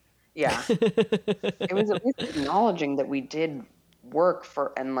Cotton. Yeah, it was at least acknowledging that we did work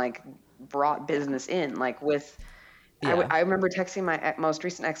for and like brought business in. Like with, I remember texting my most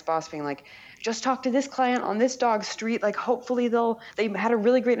recent ex-boss being like, "Just talk to this client on this dog street. Like hopefully they had a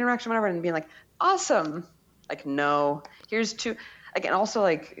really great interaction, whatever," and being like, "Awesome." Like, no, here's two. Again, also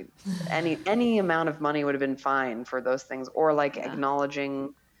like any amount of money would have been fine for those things, or like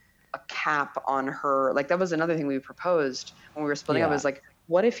acknowledging a cap on her. Like that was another thing we proposed when we were splitting up. Was like,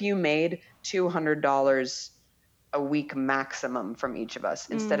 what if you made $200 a week maximum from each of us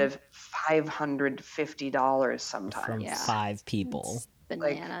instead of $550 sometimes from 5 people? It's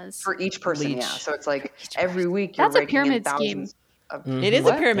bananas like, for each person. Yeah, so it's like every week you're that's a pyramid scheme. It is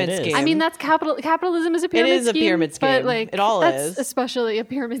a pyramid scheme. I mean, that's capitalism is a pyramid scheme. It is a pyramid scheme. But like, it all that's is. Especially a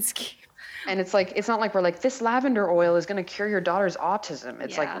pyramid scheme. And it's like, it's not like we're like, this lavender oil is going to cure your daughter's autism.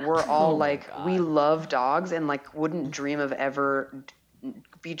 It's like, we're all like, we love dogs and like wouldn't dream of ever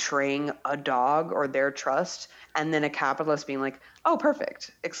betraying a dog or their trust. And then a capitalist being like, oh,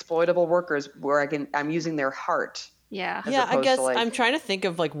 perfect. Exploitable workers where I'm using their heart. Yeah. Yeah, I guess I'm trying to think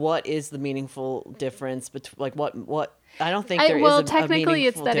of like what is the meaningful difference between like what I don't think there is well, a technically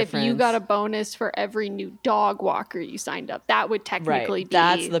it's that difference. if you got a bonus for every new dog walker you signed up, that would technically be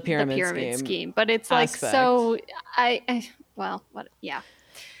that's the pyramid scheme. But it's like aspect. so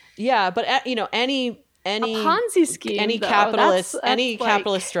Yeah, but you know, any a Ponzi scheme, any though, capitalist that's any like,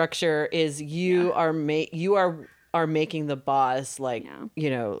 capitalist structure is you are making the boss like you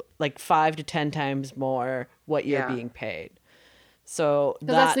know, like 5 to 10 times more what you're being paid. So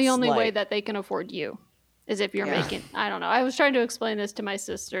that's the only way that they can afford you, is if you're making. I don't know. I was trying to explain this to my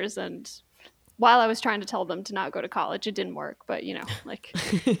sisters, and while I was trying to tell them to not go to college, it didn't work. But you know, like.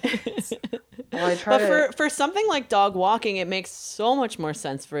 But for something like dog walking, it makes so much more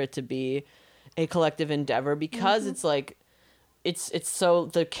sense for it to be a collective endeavor because it's like. It's so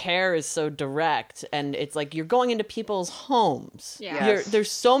the care is so direct and it's like you're going into people's homes. Yeah. Yes.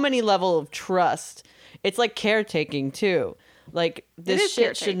 There's so many level of trust. It's like caretaking too. Like this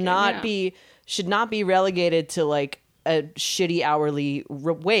shit should not be relegated to like a shitty hourly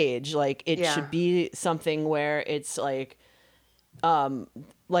wage. Like it should be something where it's like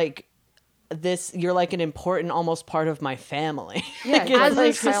this, you're like an important almost part of my family. Yeah, as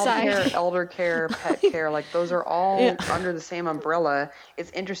like a society. child care, elder care, pet care, like those are all under the same umbrella.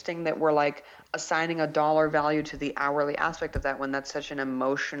 It's interesting that we're like assigning a dollar value to the hourly aspect of that when that's such an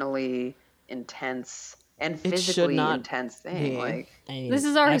emotionally intense and physically intense thing. Like this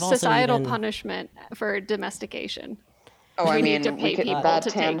is our societal punishment for domestication. Oh, I mean, need to pay people to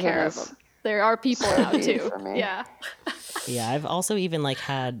take care of them. There are people now too. Yeah. Yeah, I've also even like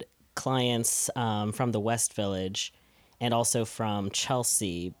had clients from the West Village and also from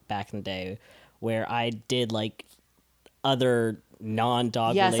Chelsea back in the day where I did like other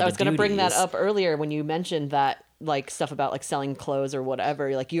non-dog related I was going to bring that duties. up earlier when you mentioned that like stuff about like selling clothes or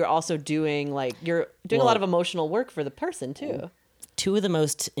whatever. Like you're also doing a lot of emotional work for the person too. Two of the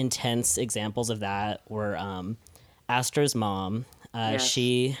most intense examples of that were Astra's mom.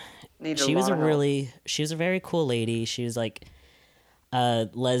 She was a very cool lady. She was like a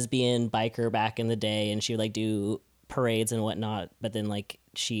lesbian biker back in the day, and she would like do parades and whatnot, but then like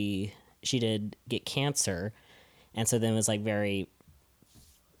she did get cancer, and so then was like very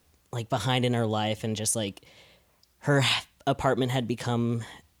like behind in her life, and just like her apartment had become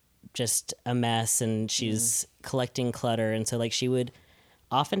just a mess, and she's collecting clutter, and so like she would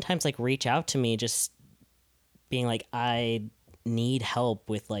oftentimes like reach out to me just being like, I need help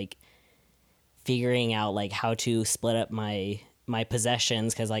with like figuring out like how to split up my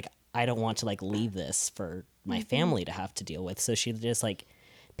possessions because like I don't want to like leave this for my family to have to deal with. So she'd just like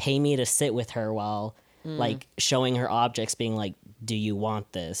pay me to sit with her while like showing her objects, being like, do you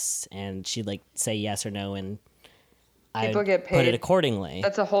want this? And she'd like say yes or no, and people get paid. Put it accordingly.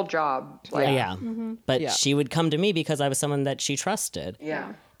 That's a whole job. Like, but she would come to me because I was someone that she trusted.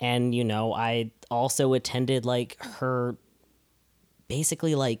 Yeah. And you know, I also attended like her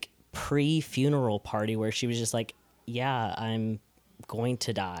basically like pre-funeral party where she was just like, yeah, I'm going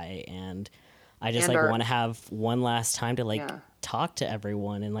to die, and I just want to have one last time to like talk to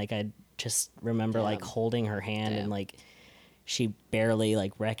everyone. And like I just remember like holding her hand and like she barely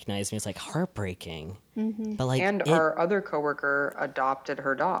like recognized me. It's like heartbreaking. But like, and our other coworker adopted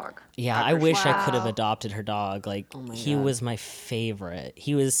her dog. Yeah, I wish I could have adopted her dog. Like he was my favorite.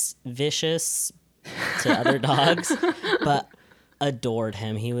 He was vicious to other dogs, but adored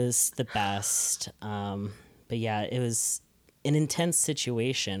him. He was the best. But yeah, it was an intense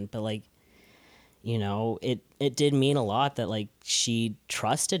situation, but like, you know, it did mean a lot that like she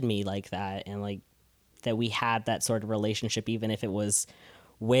trusted me like that, and like that we had that sort of relationship, even if it was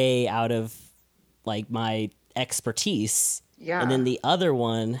way out of like my expertise. Yeah. And then the other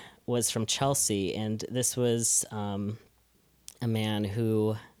one was from Chelsea, and this was a man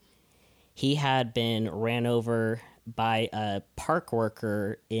who he had been ran over by a park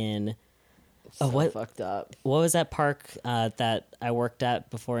worker in what fucked up. What was that park that I worked at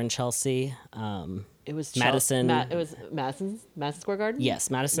before in Chelsea? It was Madison. It was Madison Square Garden. Yes,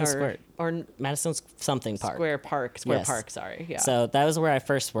 Madison Square or Madison something park. Square Park. Sorry. Yeah. So that was where I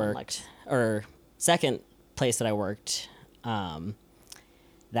first worked, or second place that I worked.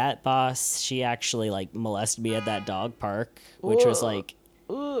 That boss, she actually like molested me at that dog park, which was like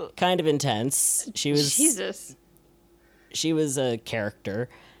kind of intense. She was Jesus. She was a character.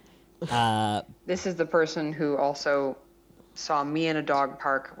 This is the person who also saw me in a dog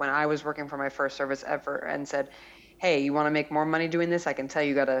park when I was working for my first service ever and said, hey, you want to make more money doing this? I can tell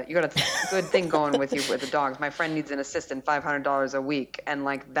you got a good thing going with you with the dogs. My friend needs an assistant, $500 a week. And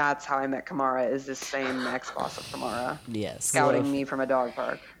like, that's how I met Kamara, is this same ex-boss of Kamara. Yes. Scouting me from a dog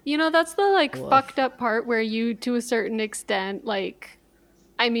park. You know, that's the like fucked up part where you, to a certain extent, like,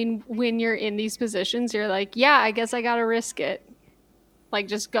 I mean, when you're in these positions, you're like, yeah, I guess I got to risk it. Like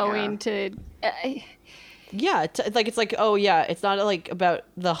just going to... Yeah, it's like, oh yeah, it's not like about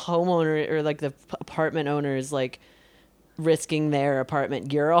the homeowner or like the apartment owners like risking their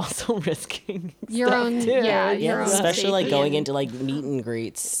apartment. You're also risking your own, too. your own especially like safety going into like meet and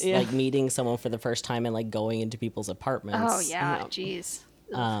greets, like meeting someone for the first time and like going into people's apartments. Oh yeah, jeez.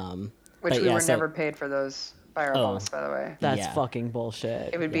 Which we were never paid for those by our boss, by the way. That's fucking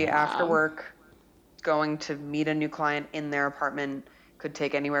bullshit. It would be after work, going to meet a new client in their apartment. Could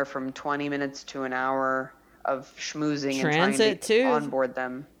take anywhere from 20 minutes to an hour of schmoozing and trying to onboard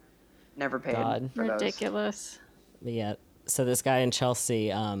them. Never paid for Ridiculous. Those. Yeah. So this guy in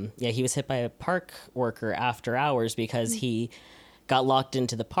Chelsea, he was hit by a park worker after hours because he got locked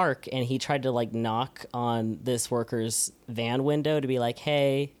into the park, and he tried to like knock on this worker's van window to be like,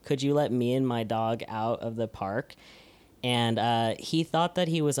 hey, could you let me and my dog out of the park? And he thought that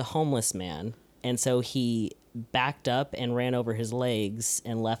he was a homeless man. And so he backed up and ran over his legs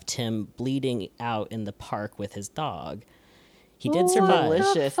and left him bleeding out in the park with his dog. He did survive.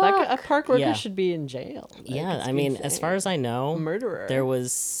 Delicious. A park worker should be in jail. Like, I mean, insane. As far as I know, murderer.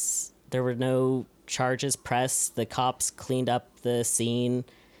 There were no charges pressed. The cops cleaned up the scene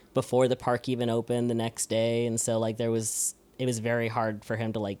before the park even opened the next day, and so like it was very hard for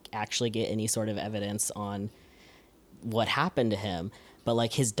him to like actually get any sort of evidence on what happened to him. But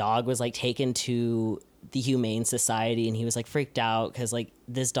like his dog was like taken to the Humane Society, and he was like freaked out because like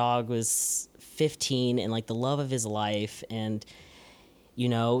this dog was 15 and like the love of his life, and you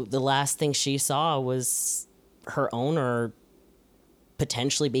know the last thing she saw was her owner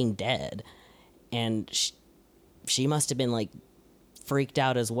potentially being dead, and she must have been like freaked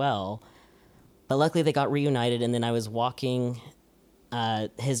out as well. But luckily they got reunited, and then I was walking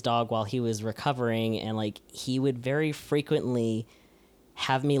his dog while he was recovering, and like he would very frequently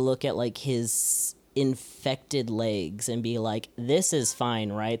have me look at like his infected legs and be like, this is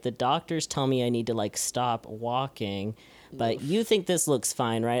fine, right? The doctors tell me I need to like stop walking, but you think this looks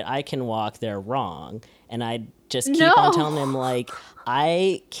fine, right? I can walk. They're wrong. And I just keep on telling him like,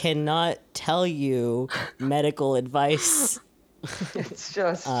 I cannot tell you medical advice. It's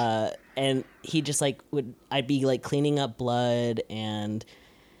just and he just like I'd be like cleaning up blood and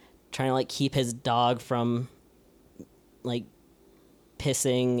trying to like keep his dog from like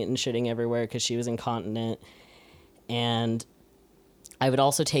pissing and shitting everywhere because she was incontinent. And I would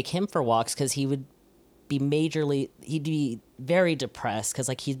also take him for walks because he'd be very depressed because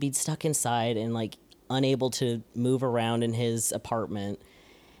like he'd be stuck inside and like unable to move around in his apartment.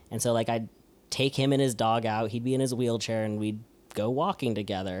 And so like I'd take him and his dog out, he'd be in his wheelchair, and we'd go walking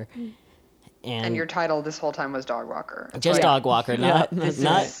together. And your title this whole time was dog walker. Just dog walker, not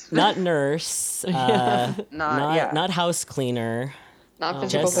nurse, not house cleaner. Not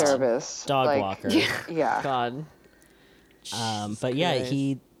physical therapist. Dog walker. Yeah. God. But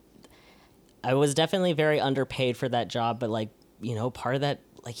yeah, I was definitely very underpaid for that job, but like, you know, part of that,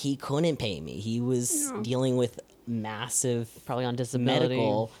 like he couldn't pay me. He was dealing with massive, probably on disability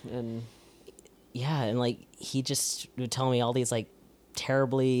medical. And and like he just would tell me all these like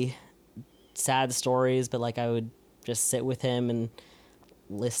terribly sad stories, but like I would just sit with him and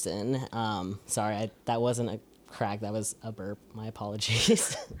listen. Sorry, that wasn't a crack, that was a burp. My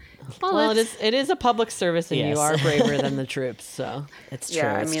apologies. Well, it is a public service, and you are braver than the troops, so it's true.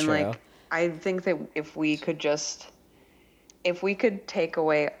 Yeah, I mean, like I think that if we could take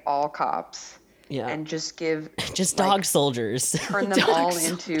away all cops and just give dog soldiers, turn them all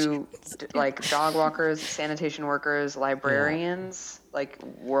into like dog walkers, sanitation workers, librarians, like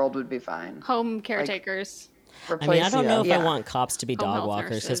world would be fine. Home caretakers. I mean, I don't know if I want cops to be dog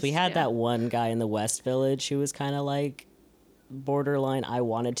walkers, because we had that one guy in the West Village who was kind of like borderline. I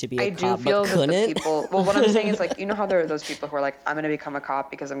wanted to be a cop, but couldn't. Well, what I'm saying is, like, you know how there are those people who are like, I'm going to become a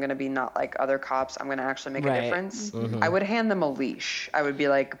cop because I'm going to be not like other cops. I'm going to actually make a difference. Mm-hmm. I would hand them a leash. I would be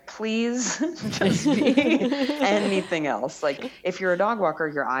like, please just be anything else. Like, if you're a dog walker,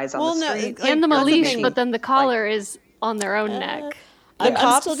 your eyes on the street. Hand them a leash, but then the collar is on their own neck.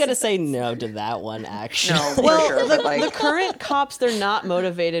 I'm still going to say no to that one, actually. No, for sure. The current cops, they're not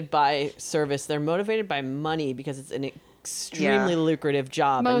motivated by service. They're motivated by money because it's extremely lucrative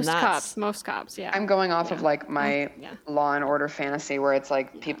job. Most cops, yeah. I'm going off of like my Law and Order fantasy where it's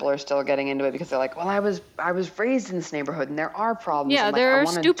like people are still getting into it because they're like, well, I was raised in this neighborhood and there are problems. Yeah, and, there I are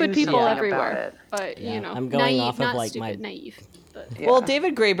wanna stupid do people something everywhere. about it. But I'm going naive, off of not like stupid, my naive. But, Well,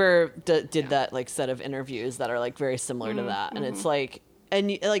 David Graeber did that like set of interviews that are like very similar to that, and it's like,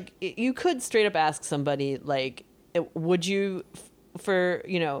 and you could straight up ask somebody like, would you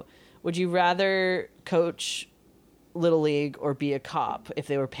rather coach Little League or be a cop if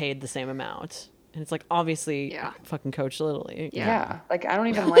they were paid the same amount? And it's like, obviously, fucking coach Little League. Yeah. Like, I don't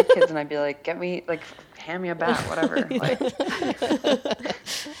even like kids, and I'd be like, hand me a bat, whatever. Like,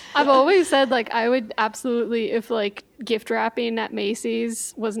 I've always said, like, I would absolutely, if, like, gift wrapping at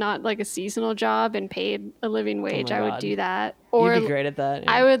Macy's was not, like, a seasonal job and paid a living wage, I would do that. Or you'd be great at that.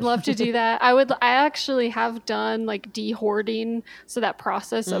 Yeah. I would love to do that. I actually have done, like, de-hoarding. So that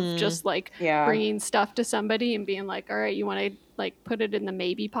process of just, like, bringing stuff to somebody and being like, all right, you want to, like, put it in the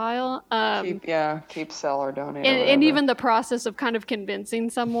maybe pile. Keep, sell, or donate. And even the process of kind of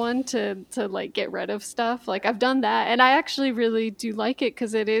convincing someone to like get rid of stuff, like I've done that, and I actually really do like it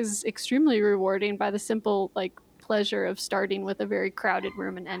because it is extremely rewarding by the simple like pleasure of starting with a very crowded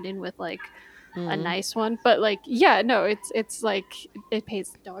room and ending with like a nice one. But like, it's like it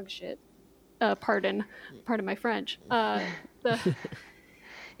pays dog shit. Pardon my French.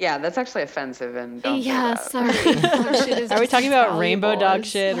 Yeah, that's actually offensive, and don't sorry. Dog shit is Are we talking about valuable. rainbow dog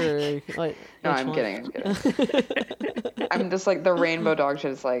shit or like? No, I'm kidding. I'm just like the rainbow dog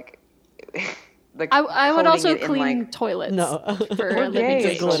shit is like. I would also clean toilets. No, for a living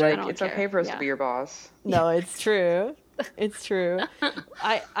wage. It's okay for us to be your boss. No, it's true. It's true.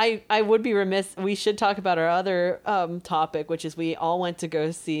 I would be remiss. We should talk about our other topic, which is we all went to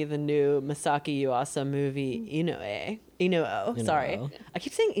go see the new Masaki Yuasa movie Inu-Oh. Sorry, I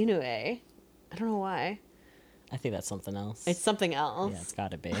keep saying Inu-E. I don't know why. I think that's something else. It's something else. Yeah, it's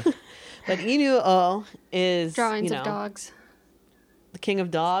got to be. But Inu-Oh is drawings of dogs. The king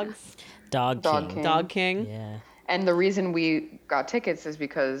of dogs. Dog King. Dog King. Yeah. And the reason we got tickets is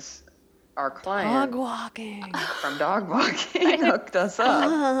because our client from Dog Walking hooked us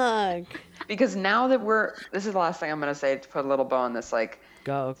up. Because now that this is the last thing I'm going to say to put a little bow on this, like,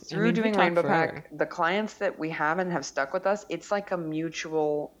 through doing Rainbow Pack, the clients that we have and have stuck with us, it's like a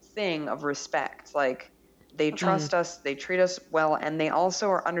mutual thing of respect. Like, they trust us, they treat us well, and they also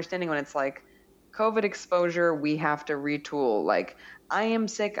are understanding when it's like COVID exposure, we have to retool. Like, I am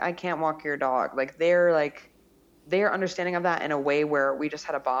sick, I can't walk your dog. Like, they're understanding of that in a way where we just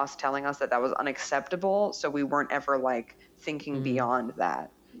had a boss telling us that was unacceptable, so we weren't ever like thinking beyond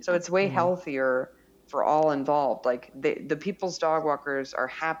that. So it's way healthier for all involved. Like, the people's dog walkers are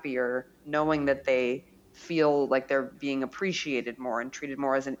happier knowing that they feel like they're being appreciated more and treated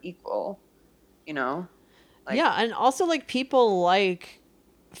more as an equal, you know? Like, yeah, and also like people like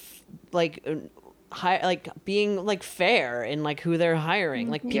being like fair in like who they're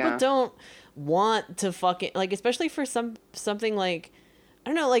hiring. Like, people don't want to fucking like, especially for something like, I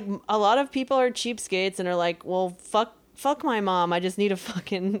don't know, like a lot of people are cheapskates and are like, well, fuck my mom, I just need a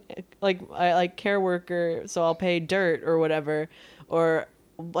fucking like care worker, so I'll pay dirt or whatever. Or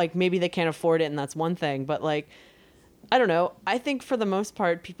like maybe they can't afford it and that's one thing, but like, I don't know, I think for the most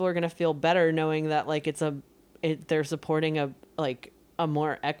part people are gonna feel better knowing that like they're supporting a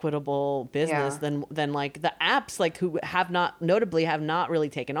more equitable business than like the apps, like, who have not really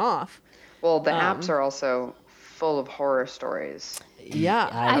taken off. Well, the apps are also full of horror stories. Yeah.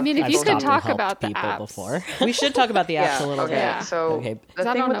 I mean, if you could talk about the apps. Before. We should talk about the apps a little bit. Yeah. So the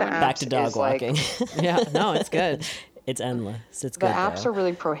thing with the apps back to dog walking. Yeah, no, it's good. It's endless. It's good. The apps are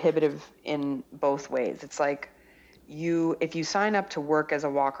really prohibitive in both ways. It's like, if you sign up to work as a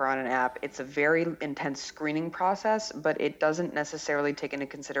walker on an app, it's a very intense screening process, but it doesn't necessarily take into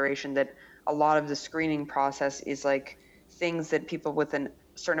consideration that a lot of the screening process is like things that people with a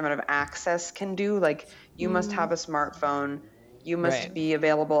certain amount of access can do. Like, you must have a smartphone, you must be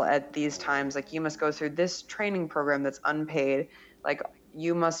available at these times, like you must go through this training program that's unpaid, like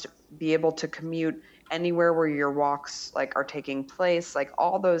you must be able to commute anywhere where your walks like are taking place. Like,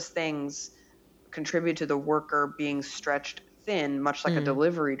 all those things contribute to the worker being stretched thin, much like a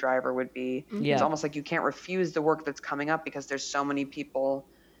delivery driver would be. Yeah. It's almost like you can't refuse the work that's coming up because there's so many people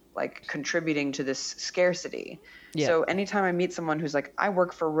like contributing to this scarcity. Yeah. So anytime I meet someone who's like, I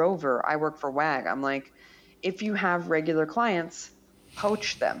work for Rover, I work for WAG, I'm like, if you have regular clients,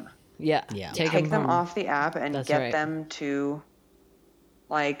 poach them. Yeah. Take them off the app and get them to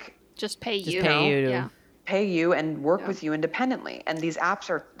like just pay you. Pay you and work with you independently. And these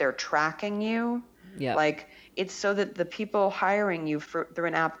apps they're tracking you. Yeah. Like, it's so that the people hiring you through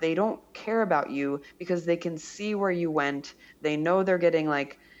an app, they don't care about you because they can see where you went. They know they're getting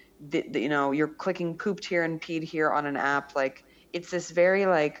like, you're clicking pooped here and peed here on an app. Like, it's this very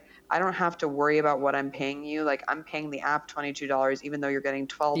like, I don't have to worry about what I'm paying you. Like, I'm paying the app $22, even though you're getting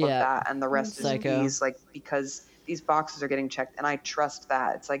 12 of that, and the rest is fees. Like, because these boxes are getting checked, and I trust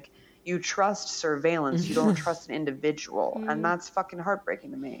that. It's like, you trust surveillance, you don't trust an individual, and that's fucking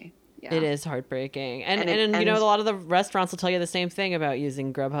heartbreaking to me. Yeah. It is heartbreaking. And you know, a lot of the restaurants will tell you the same thing about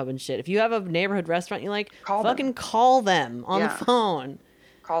using Grubhub and shit. If you have a neighborhood restaurant, you like, call them on the phone.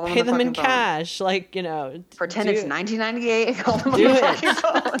 Call them Pay them in cash. Like, you know. Pretend it's $19.98. Call them on the fucking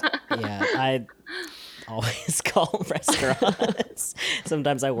phone. Yeah, I always call restaurants.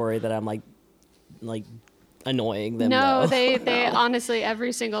 Sometimes I worry that I'm like annoying them. No, they honestly,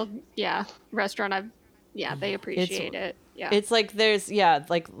 every single restaurant they appreciate it. Yeah, it's like there's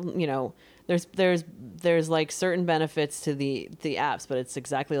like, you know, there's like certain benefits to the apps, but it's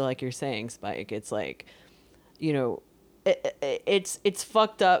exactly like you're saying, Spike. It's like, you know, it's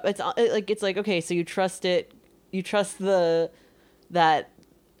fucked up. It's like okay, so you trust it, you trust this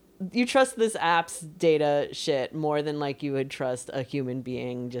app's data shit more than like you would trust a human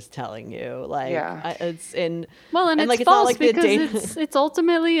being just telling you. Like, it's in and like, it's false like because it's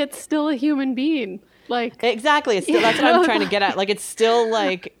ultimately it's still a human being. Like, exactly, it's still, that's what I'm trying to get at. Like, it's still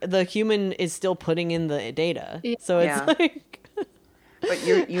like the human is still putting in the data, so it's like. But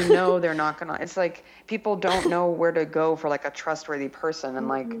you know they're not gonna. It's like people don't know where to go for like a trustworthy person, and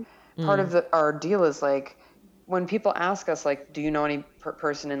like part of our deal is like when people ask us like, do you know any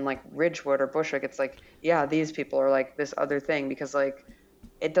person in like Ridgewood or Bushwick? It's like, yeah, these people are like this other thing, because like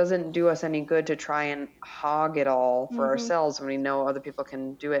it doesn't do us any good to try and hog it all for ourselves when we know other people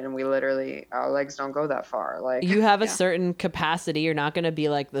can do it, and we literally, our legs don't go that far. Like, you have a certain capacity. You're not going to be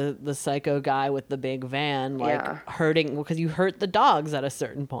like the psycho guy with the big van, like hurting, because you hurt the dogs at a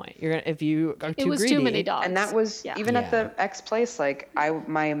certain point. You're gonna, if you are too greedy. Too many dogs, and that was even at the X place. Like,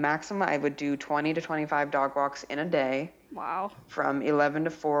 my maximum, I would do 20 to 25 dog walks in a day. Wow. From 11 to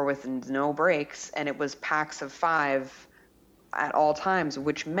 4 with no breaks, and it was packs of 5 at all times,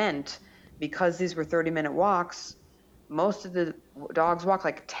 which meant because these were 30-minute walks, most of the dogs walk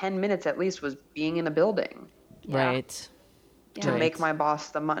like 10 minutes at least was being in a building. Right. To make my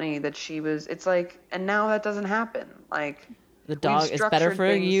boss the money that she was. It's like, and now that doesn't happen. Like, the dog, it's better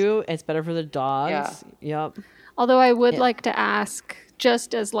for you. It's better for the dogs. Yeah. Yep. Although I would like to ask,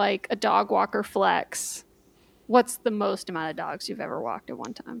 just as like a dog walker flex, what's the most amount of dogs you've ever walked at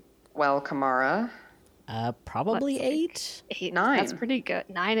one time? Well, Kamara. Probably 8. 8, 9. That's pretty good.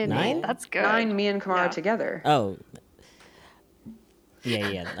 9 and 8. That's good. 9, me and Kamara together. Oh.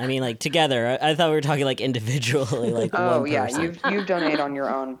 Yeah. I mean, like together. I thought we were talking like individually, like one person. You've done 8 on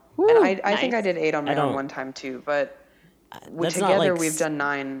your own. Woo, and I think I did 8 on my own one time too, but together we've done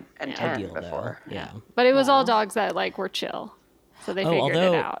 9 and 10 before. Though. Yeah. But it was all dogs that like were chill. So they figured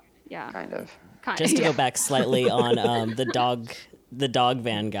it out. Yeah. Kind of. Just to go back slightly on the dog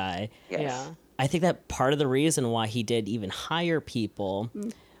van guy. Yes. Yeah. I think that part of the reason why he did even hire people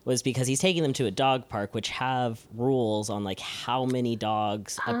was because he's taking them to a dog park, which have rules on like how many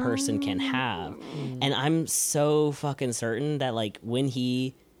dogs a person can have. And I'm so fucking certain that like when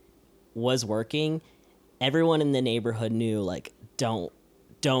he was working, everyone in the neighborhood knew like, don't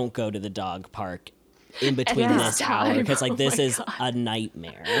go to the dog park in between this hour, because like this is a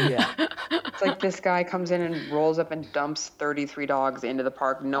nightmare. Yeah. It's like this guy comes in and rolls up and dumps 33 dogs into the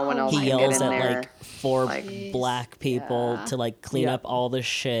park. No one else he can yells get in at there. like 4 black people to like clean up all the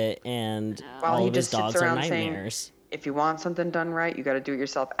shit, and all of his dogs are nightmares. Saying, if you want something done right, you got to do it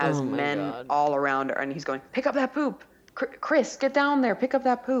yourself. As men all around, and he's going, pick up that poop, Chris, get down there, pick up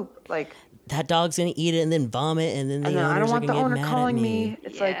that poop. Like, that dog's gonna eat it and then vomit, and then I don't want the owner calling me.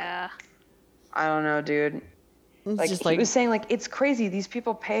 It's like, I don't know, dude. Like, he was saying, like, it's crazy. These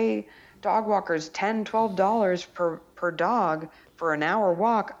people pay dog walkers $10, $12 per dog for an hour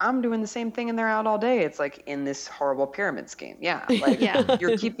walk. I'm doing the same thing and they're out all day. It's like in this horrible pyramid scheme. Yeah. Like,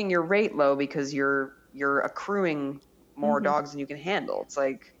 you're keeping your rate low because you're accruing more dogs than you can handle. It's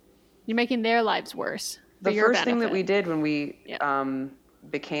like, you're making their lives worse. The first thing that we did when we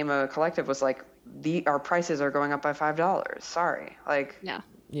became a collective was like, our prices are going up by $5. Sorry. Like,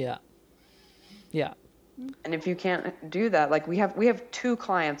 Yeah. And if you can't do that, like we have 2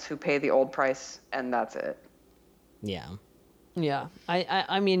 clients who pay the old price, and that's it. Yeah.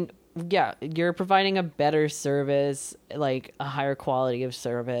 I mean, you're providing a better service, like a higher quality of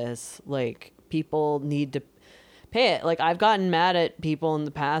service. Like, people need to pay it. Like, I've gotten mad at people in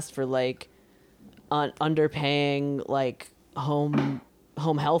the past for like underpaying like home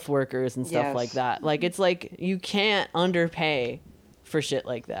home health workers and stuff like that. Like, it's like you can't underpay for shit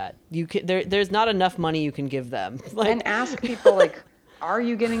like that. You can, there's not enough money you can give them. Like, and ask people, like, are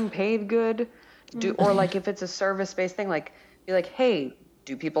you getting paid good? Or like, if it's a service-based thing, like, be like, hey,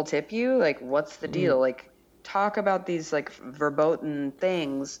 do people tip you? Like, what's the deal? Like, talk about these like verboten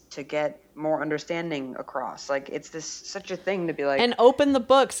things to get more understanding across. Like, it's such a thing to be like, and open the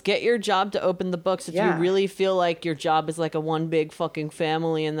books. Get your job to open the books. If you really feel like your job is like a one big fucking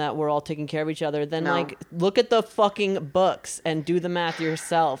family and that we're all taking care of each other, then like look at the fucking books and do the math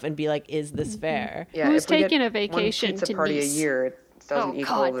yourself and be like, is this fair? Yeah, who's taking a vacation one pizza to party Nice? a year? It doesn't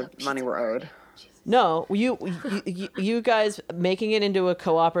equal the money we're owed. No, you guys making it into a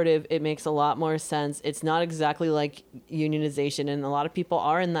cooperative, it makes a lot more sense. It's not exactly like unionization, and a lot of people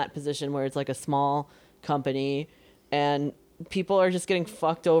are in that position where it's like a small company and people are just getting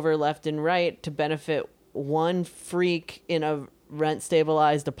fucked over left and right to benefit one freak in a rent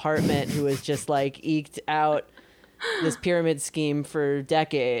stabilized apartment who has just like eked out this pyramid scheme for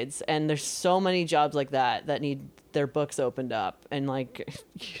decades. And there's so many jobs like that need their books opened up, and like,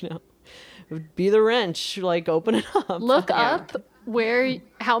 you know, be the wrench, like, open it up. Look up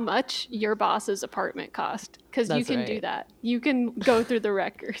how much your boss's apartment cost, because you can do that. You can go through the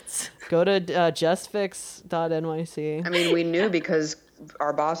records. Go to justfix.nyc. I mean, we knew because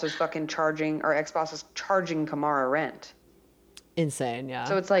our boss was fucking charging, our ex-boss was charging Kamara rent. Insane, yeah.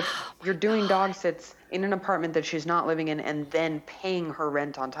 So it's like, you're doing dog sits in an apartment that she's not living in and then paying her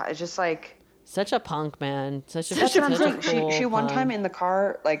rent on top. It's just like... Such a punk, man. Such a cool she one punk. time in the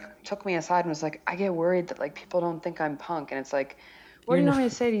car, like, took me aside and was like, I get worried that, like, people don't think I'm punk. And it's like, what do you want me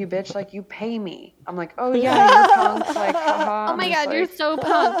to say to you, bitch? Like, you pay me. I'm like, oh, yeah, you're punk. Like, haha. Oh, my God, you're so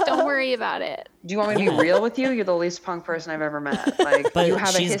punk. Don't worry about it. Do you want me to be real with you? You're the least punk person I've ever met. Like, but you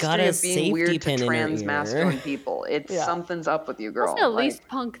have a history of being safety weird to pin trans masculine people. It's something's up with you, girl. That's the least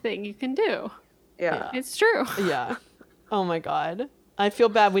punk thing you can do. Yeah. It's true. Yeah. Oh, my God. I feel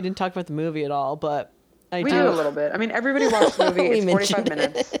bad we didn't talk about the movie at all, but... We did a little bit. I mean, everybody watched the movie. It's 45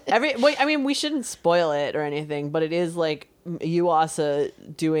 minutes. I mean, we shouldn't spoil it or anything, but it is like Yuasa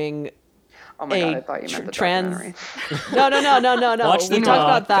doing. Oh my God! I thought you meant the trans. documentary. No. Watch the we talked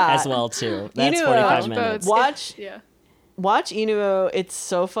about that as well too. That's Inuo. 45 minutes. Watch Inuo. It's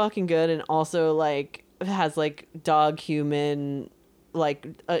so fucking good, and also like has like dog human, like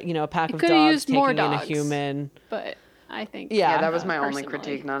you know, a pack of dogs taking in a human. But I think yeah, that was my only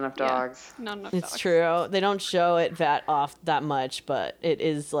critique. Not enough dogs. Not enough it's dogs. true. They don't show it that much, but it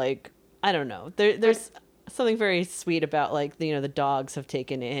is like, I don't know. There's something very sweet about, like, you know, the dogs have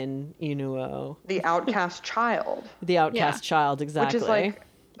taken in Inuo. The outcast child. The outcast child, exactly. Which is like,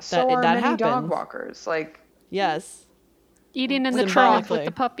 so are many dog walkers. Like, yes. Eating in the trough with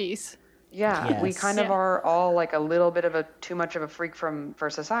the puppies. Yeah, yes. We kind of are all like a little bit of too much of a freak for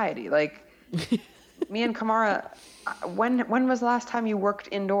society. Like, me and Kamara, when was the last time you worked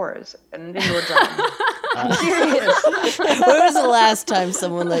indoors? An indoor job? I'm serious. When was the last time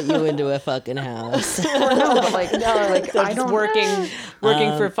someone let you into a fucking house? I don't working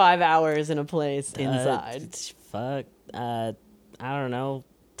for 5 hours in a place inside. I don't know,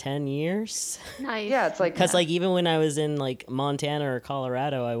 10 years. Nice. Yeah, it's like, because like even when I was in like Montana or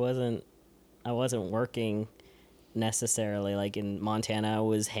Colorado, I wasn't working necessarily. Like in Montana, I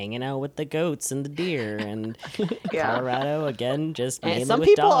was hanging out with the goats and the deer, and Colorado again, just mainly some with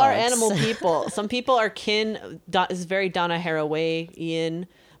people dogs. are animal people. Some people are kin. This is very Donna Haraway-ian,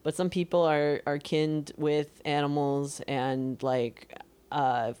 but some people are kinned with animals, and like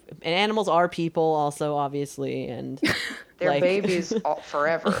and animals are people also, obviously, and they're like, babies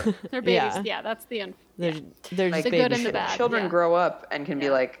forever. They're babies. Yeah, that's the they're like just the good and the bad. Children grow up and can be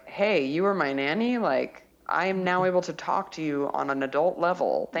like, hey, you were my nanny, like, I am now able to talk to you on an adult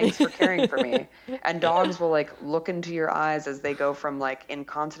level. Thanks for caring for me. And dogs will like look into your eyes as they go from like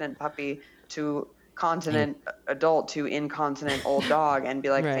incontinent puppy to continent adult to incontinent old dog and be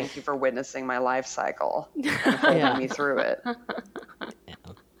like, thank you for witnessing my life cycle and holding me through it.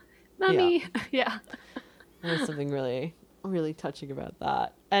 Mommy. Yeah. There's something really, really touching about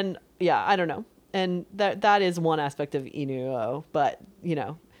that. And yeah, I don't know. And that is one aspect of Inuo, but you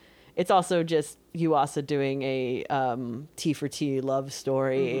know, it's also just Yuasa doing a T for T love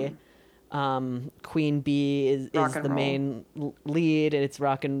story. Mm-hmm. Queen Bee is the main lead, and it's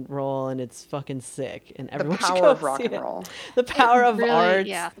rock and roll, and it's fucking sick. And everyone should go see it. The power of rock and roll. The power of art.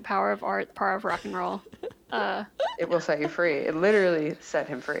 Yeah, the power of art, the power of rock and roll. It will set you free. It literally set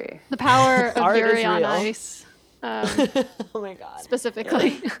him free. The power of Yuri on Ice. Oh my God.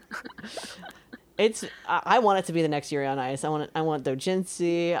 Specifically. I want it to be the next Yuri on Ice. I want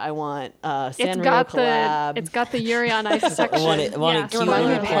Dojinshi. I want Sanrio collab. It's got the Yuri on Ice section. I want a cute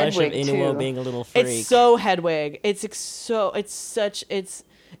little plush of Inuo being a little freak. It's so Hedwig. It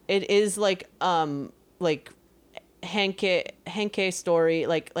is like Henkei story,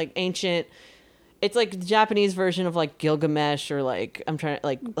 like ancient. It's like the Japanese version of like Gilgamesh, or like I'm trying to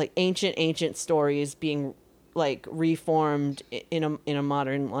like ancient stories being like reformed in a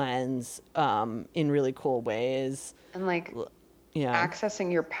modern lens, in really cool ways, and like accessing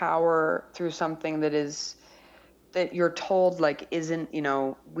your power through something that you're told like isn't,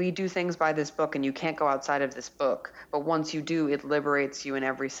 we do things by this book and you can't go outside of this book, but once you do, it liberates you in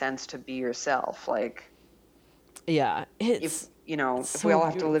every sense to be yourself. Like, it's if we all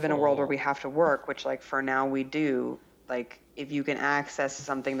have to live in a world where we have to work, which like for now we do, like if you can access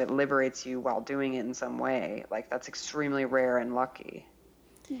something that liberates you while doing it in some way, like that's extremely rare and lucky.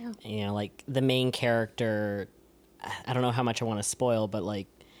 Yeah. Like the main character, I don't know how much I want to spoil, but like,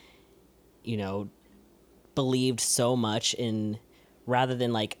 believed so much in, rather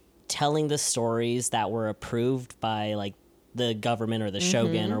than like telling the stories that were approved by like the government or the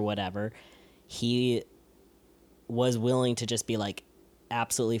shogun or whatever, he was willing to just be like,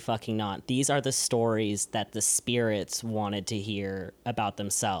 absolutely fucking not. These are the stories that the spirits wanted to hear about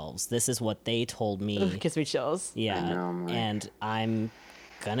themselves. This is what they told me. Gives me chills. Yeah. And I'm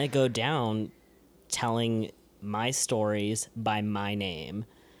gonna go down telling my stories by my name.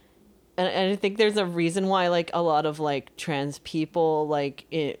 And I think there's a reason why like a lot of like trans people like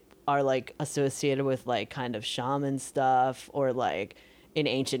are like associated with like kind of shaman stuff, or like in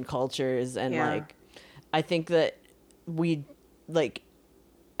ancient cultures, and like I think that we like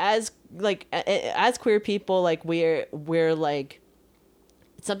as queer people, like we're like,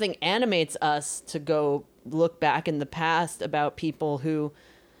 something animates us to go look back in the past about people who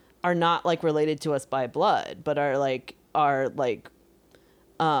are not like related to us by blood, but are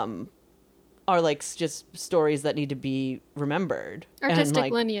just stories that need to be remembered.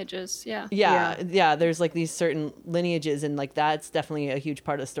 Artistic lineages, yeah. There's like these certain lineages, and like that's definitely a huge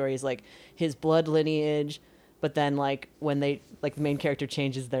part of the story, is like his blood lineage. But then like when they like the main character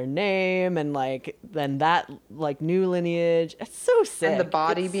changes their name, and like then that like new lineage, it's so sick. And the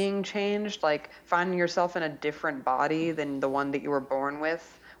body being changed, like finding yourself in a different body than the one that you were born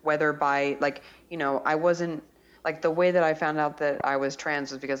with, whether by like, I wasn't like, the way that I found out that I was trans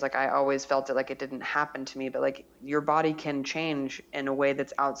was because like I always felt it like it didn't happen to me, but like your body can change in a way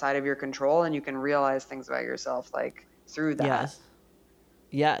that's outside of your control, and you can realize things about yourself like through that.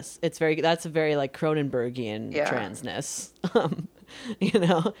 Yes, that's a very like Cronenbergian transness,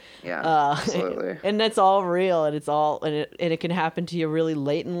 absolutely. And that's all real, and it can happen to you really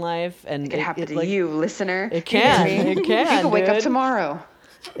late in life, and it can happen to you, listener. It can, you can wake up tomorrow.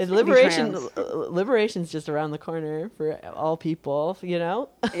 Liberation's just around the corner for all people,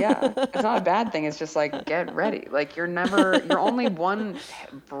 Yeah, it's not a bad thing. It's just like, get ready. Like you're only one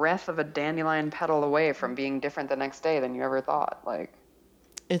breath of a dandelion petal away from being different the next day than you ever thought. Like.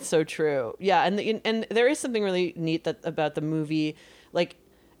 It's so true. Yeah, and there is something really neat about the movie, like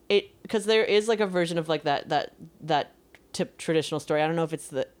because there is like a version of like that traditional story. I don't know if it's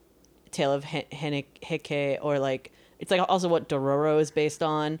the Tale of Heike, or like it's like also what Dororo is based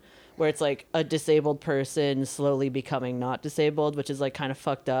on, where it's like a disabled person slowly becoming not disabled, which is like kind of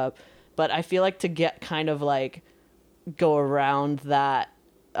fucked up. But I feel like to get kind of like go around that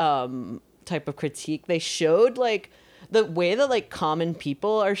type of critique, they showed like the way that like common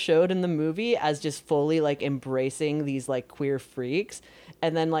people are showed in the movie as just fully like embracing these like queer freaks,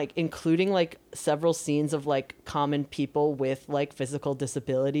 and then like including like several scenes of like common people with like physical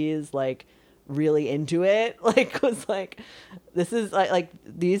disabilities like really into it, like was like, this is like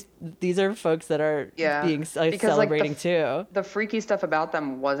these are folks that are being like, celebrating like too. The freaky stuff about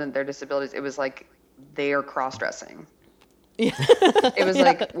them wasn't their disabilities, it was like they are cross-dressing. It was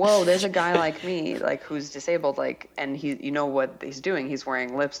like, whoa, there's a guy like me, like who's disabled, like, and he, what he's doing, he's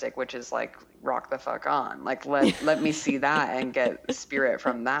wearing lipstick, which is like, rock the fuck on, like let me see that and get spirit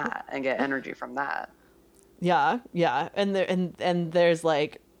from that and get energy from that. And there's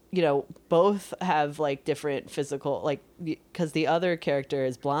like, both have like different physical, like, because the other character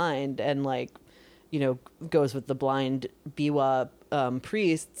is blind and like, goes with the blind Biwa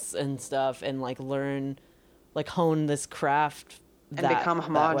priests and stuff, and like hone this craft and become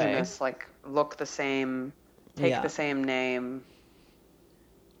homogenous, like look the same, take the same name.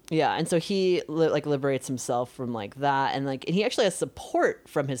 Yeah, and so he like liberates himself from like that, and like, and he actually has support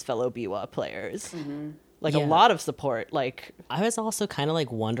from his fellow Biwa players, like a lot of support. Like I was also kind of like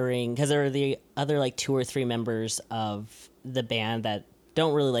wondering, because there are the other like 2 or 3 members of the band that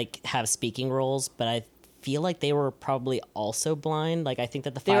don't really like have speaking roles, but I feel like they were probably also blind. Like I think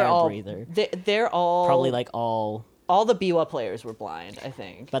that the fire breather, they're all probably like all the Biwa players were blind, I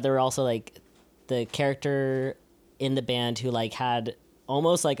think. But there were also like the character in the band who like had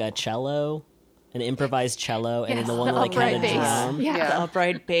almost like a cello, an improvised cello, and then the one that like had a drum. Yeah. The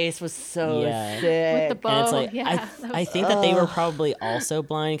upright bass was so sick. With the bow. And it's like I think that they were probably also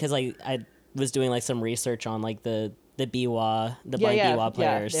blind because like I was doing like some research on like the Biwa, the blind Biwa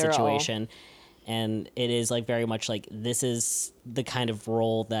player situation, and it is like very much like this is the kind of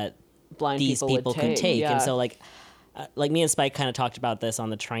role that blind these people can take, yeah. And so like me and Spike kind of talked about this on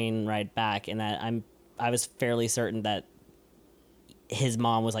the train ride back, and that I was fairly certain that his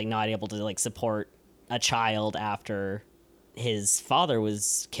mom was like not able to like support a child after his father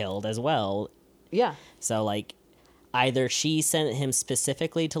was killed as well. Yeah. So like either she sent him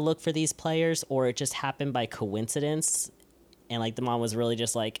specifically to look for these players, or it just happened by coincidence, and like the mom was really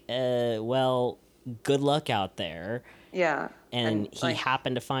just like, well, good luck out there. Yeah. And he like,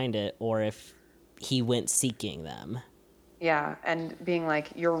 happened to find it, or if he went seeking them. Yeah, and being like,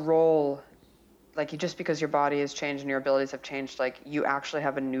 your role, like just because your body has changed and your abilities have changed, like you actually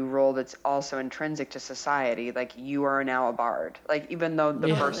have a new role that's also intrinsic to society. Like you are now a bard. Like even though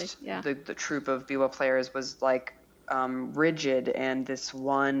the first, the troupe of Biwa players was like rigid and this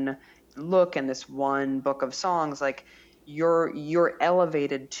one look and this one book of songs, like you're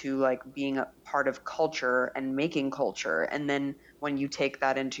elevated to like being a part of culture and making culture. And then when you take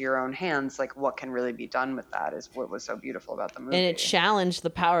that into your own hands, like what can really be done with that is what was so beautiful about the movie. And it challenged the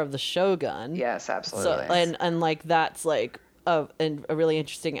power of the Shogun. Yes, absolutely. So, and like that's like a really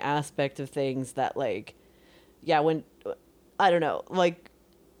interesting aspect of things that like, yeah, when I don't know, like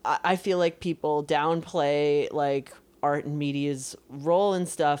I feel like people downplay like art and media's role and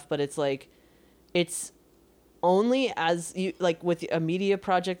stuff, but it's like it's only as you like with a media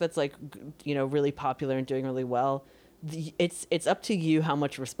project that's like, you know, really popular and doing really well, it's up to you how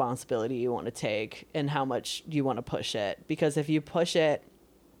much responsibility you want to take and how much you want to push it. Because if you push it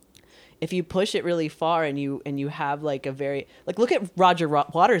really far and you have like a very like, look at Roger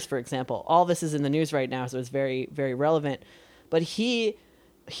Waters, for example. All this is in the news right now, so it's very, very relevant. But he's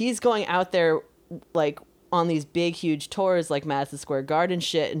going out there like on these big huge tours like Madison Square Garden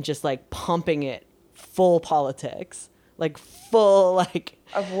shit and just like pumping it full politics, like full like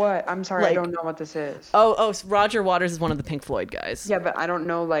of what? I'm sorry, like, I don't know what this is. Oh, so Roger Waters is one of the Pink Floyd guys. Yeah, but I don't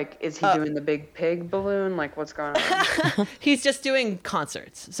know, like, is he doing the big pig balloon? Like, what's going on? He's just doing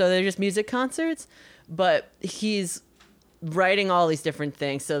concerts. So they're just music concerts, but he's writing all these different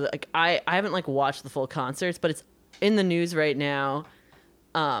things. So like I haven't like watched the full concerts, but it's in the news right now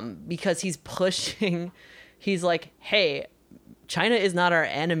because he's pushing. He's like, hey, China is not our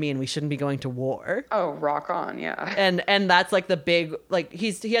enemy and we shouldn't be going to war. Oh, rock on, yeah. And that's like the big, like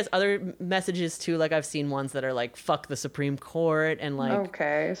he has other messages too. Like I've seen ones that are like, fuck the Supreme Court and like,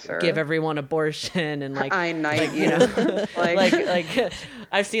 okay, sir. Give everyone abortion and like, I knight like, you know, like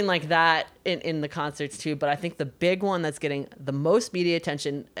I've seen like that in the concerts too. But I think the big one that's getting the most media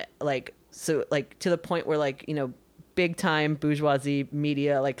attention, like, so like to the point where like, you know, big time bourgeoisie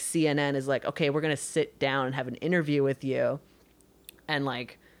media, like CNN is like, okay, we're going to sit down and have an interview with you and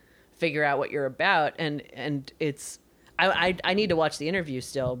like figure out what you're about. And it's, I need to watch the interview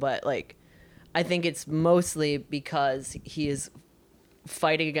still, but like, I think it's mostly because he is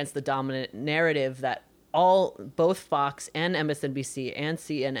fighting against the dominant narrative that both Fox and MSNBC and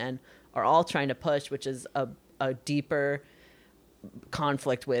CNN are all trying to push, which is a deeper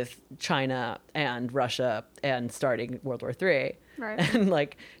conflict with China and Russia and starting World War III. Right. And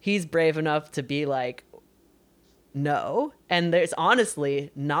like, he's brave enough to be like, no. And there's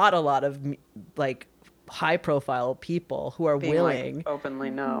honestly not a lot of like high profile people who are being willing like, openly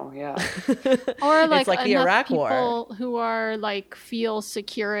no. Yeah. Or like, it's like the Iraq people War who are like feel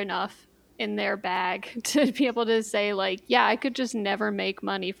secure enough in their bag to be able to say like, yeah, I could just never make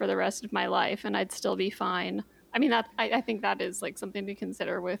money for the rest of my life and I'd still be fine. I mean, that I think that is like something to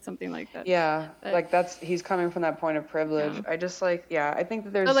consider with something like that. Yeah, like he's coming from that point of privilege. Yeah. I just like, I think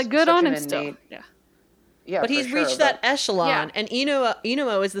that there's like good such on an him innate... still. Yeah. Yeah, but he's reached that echelon, yeah. And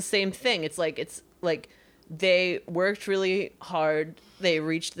Inumo is the same thing. It's like they worked really hard. They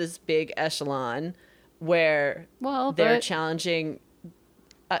reached this big echelon where they're challenging.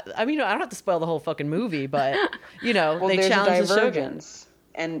 I mean, I don't have to spoil the whole fucking movie, but you know, well, they challenge the Shogun.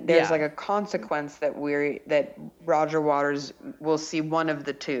 And there's like a consequence that Roger Waters will see one of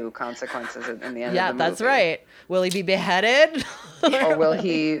the two consequences in the end of the movie. Yeah, that's right. Will he be beheaded? Or will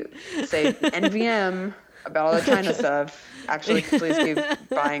he say NVM? About all the China stuff. Actually, please keep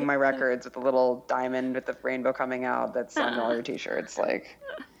buying my records with the little diamond with the rainbow coming out that's on all your t-shirts. Like,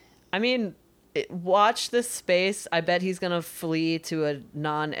 I mean, watch this space. I bet he's going to flee to a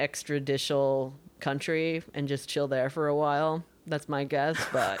non-extraditional country and just chill there for a while. That's my guess,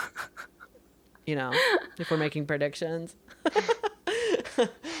 but, you know, if we're making predictions.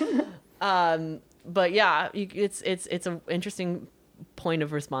 But yeah, it's an interesting point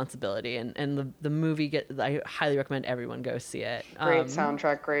of responsibility, and the movie I highly recommend everyone go see it. Great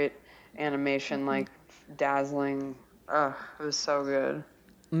soundtrack, great animation, like dazzling. It was so good.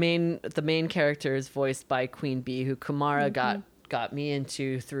 The main character is voiced by Queen Bee, who Kamara got me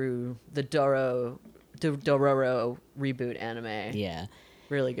into through the Dororo reboot anime. Yeah,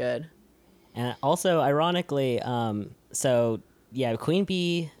 really good. And also, ironically, Queen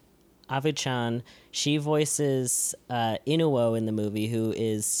Bee Avu-chan, she voices Inuo in the movie, who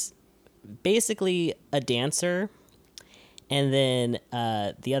is basically a dancer. And then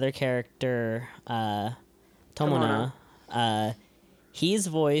the other character, Tomona, he's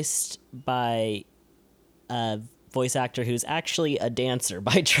voiced by a voice actor who's actually a dancer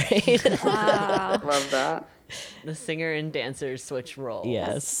by trade. Wow. Love that. The singer and dancer switch roles.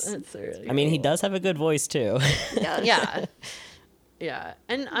 Yes. That's really I mean, he cool. does have a good voice, too. Yeah. Yeah.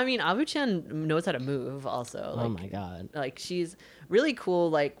 And I mean, Avu-chan knows how to move also. Oh my God. Like, she's really cool,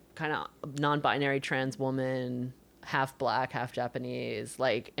 like, kind of non-binary trans woman, half black, half Japanese,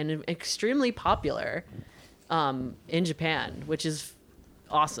 like, and extremely popular in Japan, which is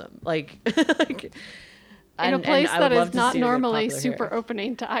awesome. Like, in a place that is not normally here. super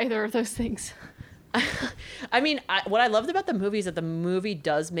opening to either of those things. I mean, what I loved about the movie is that the movie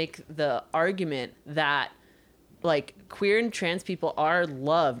does make the argument that, like, queer and trans people are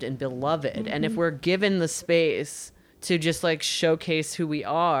loved and beloved. And if we're given the space to just, like, showcase who we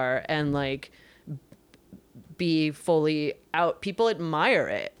are and, like, be fully out, people admire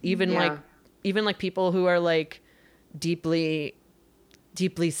it. Even like people who are, like, deeply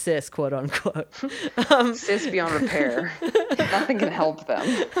cis, quote unquote. Cis beyond repair. Nothing can help them.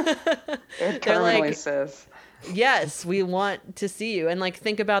 They're terminally like, cis. Yes, we want to see you. And, like,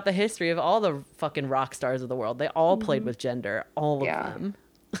 think about the history of all the fucking rock stars of the world. They all played with gender, all of them.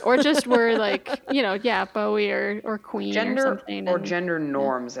 Or just were like, Bowie or Queen gender, or something. Or gender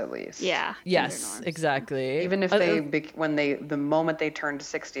norms, at least. Yeah. Yes, exactly. Even if the moment they turned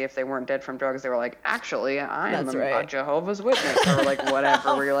 60, if they weren't dead from drugs, they were like, actually, I am a Jehovah's Witness, or like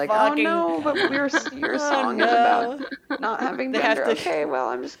whatever, where you're like, oh no, but your song is about not having gender. Okay, well,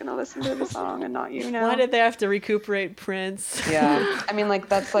 I'm just going to listen to the song and not you now. Why did they have to recuperate Prince? Yeah. I mean, like,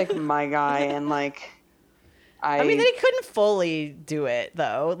 that's like my guy, and like, I mean, they couldn't fully do it,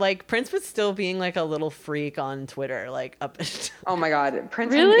 though. Like, Prince was still being, like, a little freak on Twitter, like, up and oh my God,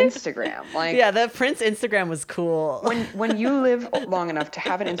 Prince really? on Instagram. Like, yeah, the Prince Instagram was cool. When you live long enough to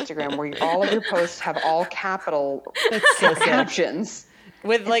have an Instagram where all of your posts have all capital captions.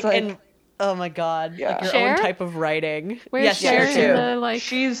 With, like, and, oh my God, yeah. like your own type of writing. Where's Cher too.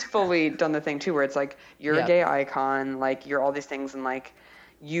 She's fully done the thing, too, where it's like, you're a gay icon, like, you're all these things, and, like,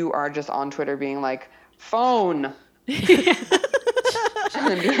 you are just on Twitter being like, phone. and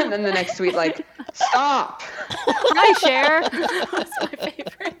then the next tweet, like, stop. Hi, Cher. That's my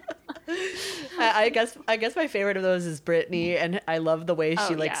favorite. I guess my favorite of those is Britney, and I love the way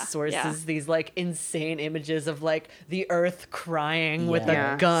she sources these like insane images of like the earth crying with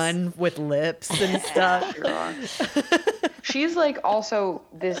a gun with lips and stuff. She's like also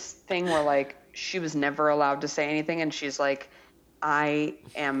this thing where like she was never allowed to say anything, and she's like, I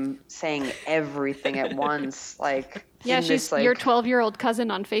am saying everything at once. Like, she's this, like, your 12-year-old cousin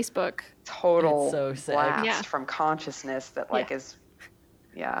on Facebook. Total so sick. blast from consciousness that like is,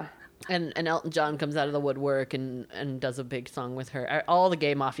 And Elton John comes out of the woodwork and does a big song with her. All the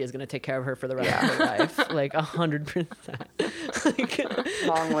gay mafia is going to take care of her for the rest of her life. Like 100%.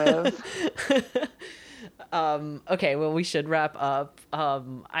 Long live. Okay, well, we should wrap up.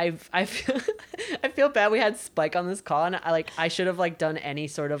 I feel bad we had Spike on this call, and I should have like done any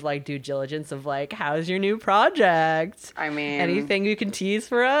sort of like due diligence of like, how's your new project? I mean, anything you can tease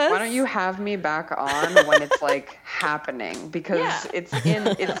for us? Why don't you have me back on when it's like happening? Because it's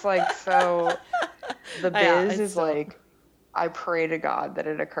like, so the biz is like, I pray to God that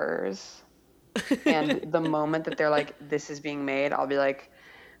it occurs, and the moment that they're like, this is being made, I'll be like,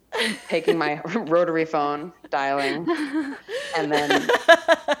 taking my rotary phone, dialing, and then,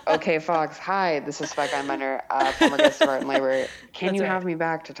 okay, Fox, hi, this is Spike Einbender, former guest of Art and Labor. Can you have me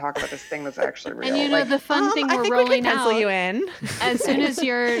back to talk about this thing that's actually real? And the fun thing we're rolling out, pencil you in. As soon as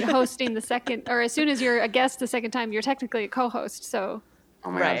you're hosting the second, or as soon as you're a guest the second time, you're technically a co-host, so.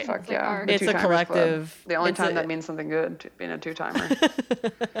 Oh my God, fuck yeah. It's a collective. Club. The only time that means something good, being a two-timer.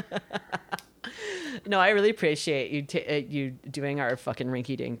 No, I really appreciate you doing our fucking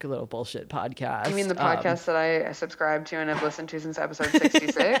rinky-dink little bullshit podcast. You mean the podcast that I subscribe to and have listened to since episode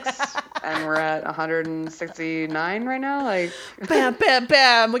 66? And we're at 169 right now? Like, bam, bam,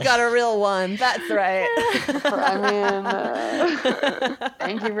 bam. We got a real one. That's right. I mean,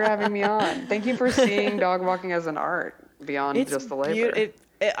 thank you for having me on. Thank you for seeing dog walking as an art beyond just the labor.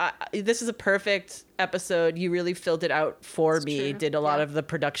 This is a perfect episode. You really filled it out for That's me. True. Did a lot of the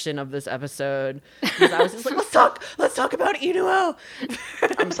production of this episode. Because I was just like, let's talk about Inuo.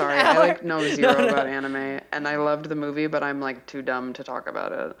 I'm sorry, I like know zero about anime, and I loved the movie, but I'm like too dumb to talk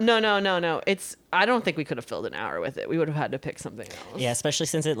about it. No. I don't think we could have filled an hour with it. We would have had to pick something else. Yeah, especially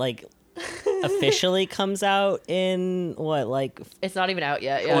since it like officially comes out in what, like, it's not even out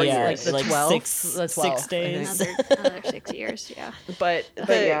yet. yeah, it's like the 12th. 6 days. Another 6 years, yeah. But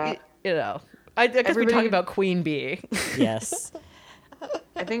yeah. you know, I guess we're talking about Queen Bee. Yes.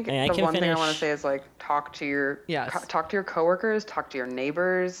 I think I the can one thing I finish. want to say is like talk to your coworkers, talk to your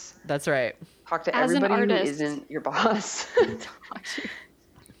neighbors, That's right. talk to As an everybody who artist. isn't your boss,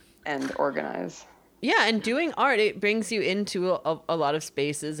 and organize. Yeah, and doing art, it brings you into a lot of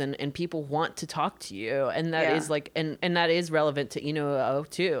spaces, and people want to talk to you, and that is like, and that is relevant to Inuo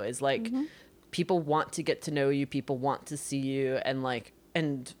too. Is like, people want to get to know you, people want to see you, and like,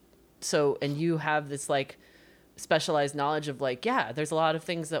 and you have this like specialized knowledge of like, yeah, there's a lot of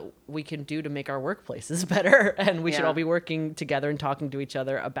things that we can do to make our workplaces better, and we should all be working together and talking to each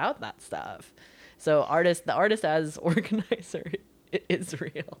other about that stuff. So the artist as organizer is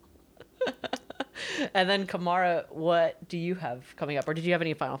real. And then Kamara, what do you have coming up, or did you have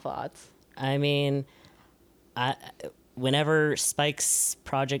any final thoughts? I mean, whenever Spike's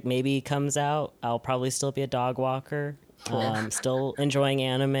project maybe comes out, I'll probably still be a dog walker. Still enjoying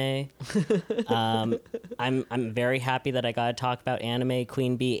anime. I'm very happy that I got to talk about anime,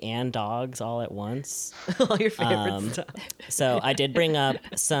 Queen Bee, and dogs all at once. All your favorite stuff. So I did bring up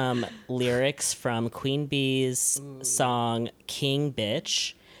some lyrics from Queen Bee's song "King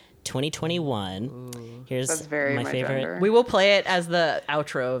Bitch," 2021. Here's That's very my favorite. gender. We will play it as the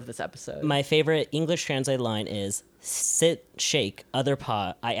outro of this episode. My favorite English translated line is "Sit, shake, other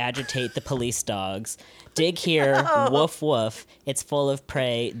paw. I agitate the police dogs. Dig here, woof woof. It's full of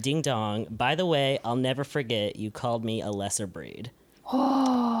prey. Ding dong. By the way, I'll never forget you called me a lesser breed."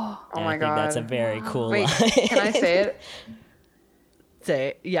 Oh And my I think God. that's a very cool Wait, line. can I say it? Say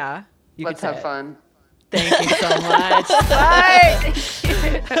it. Yeah. You Let's can say have it. fun. Thank you so much. Bye.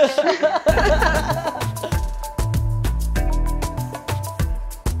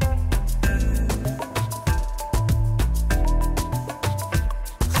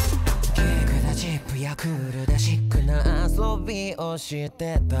クールでシックな遊びをし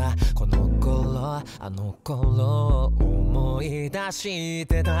てたこの頃あの頃思い出し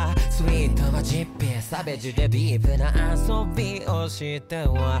てたスイートはジッピーサベージでディープな遊びをして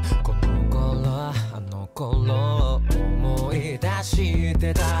はこの頃あの頃思い出し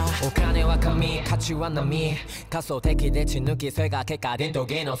てたお金は紙価値は波仮想的で血抜きそれが結果伝統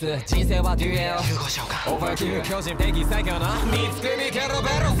芸能数人生はデュエルオーバーキル巨人的最強の三つ組ケロベ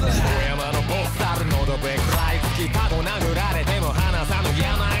ロス大山のボスタルのどべくらいつきタコ殴られても離さぬ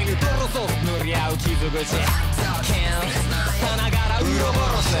病にドロソース塗り合う傷口さながらウロボ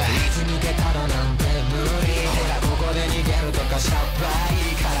ロスいつ逃げたらなんて無理ほらここで逃げるとかしゃっぱ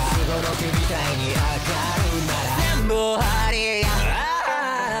いからすごろくみたいに上がるなら全部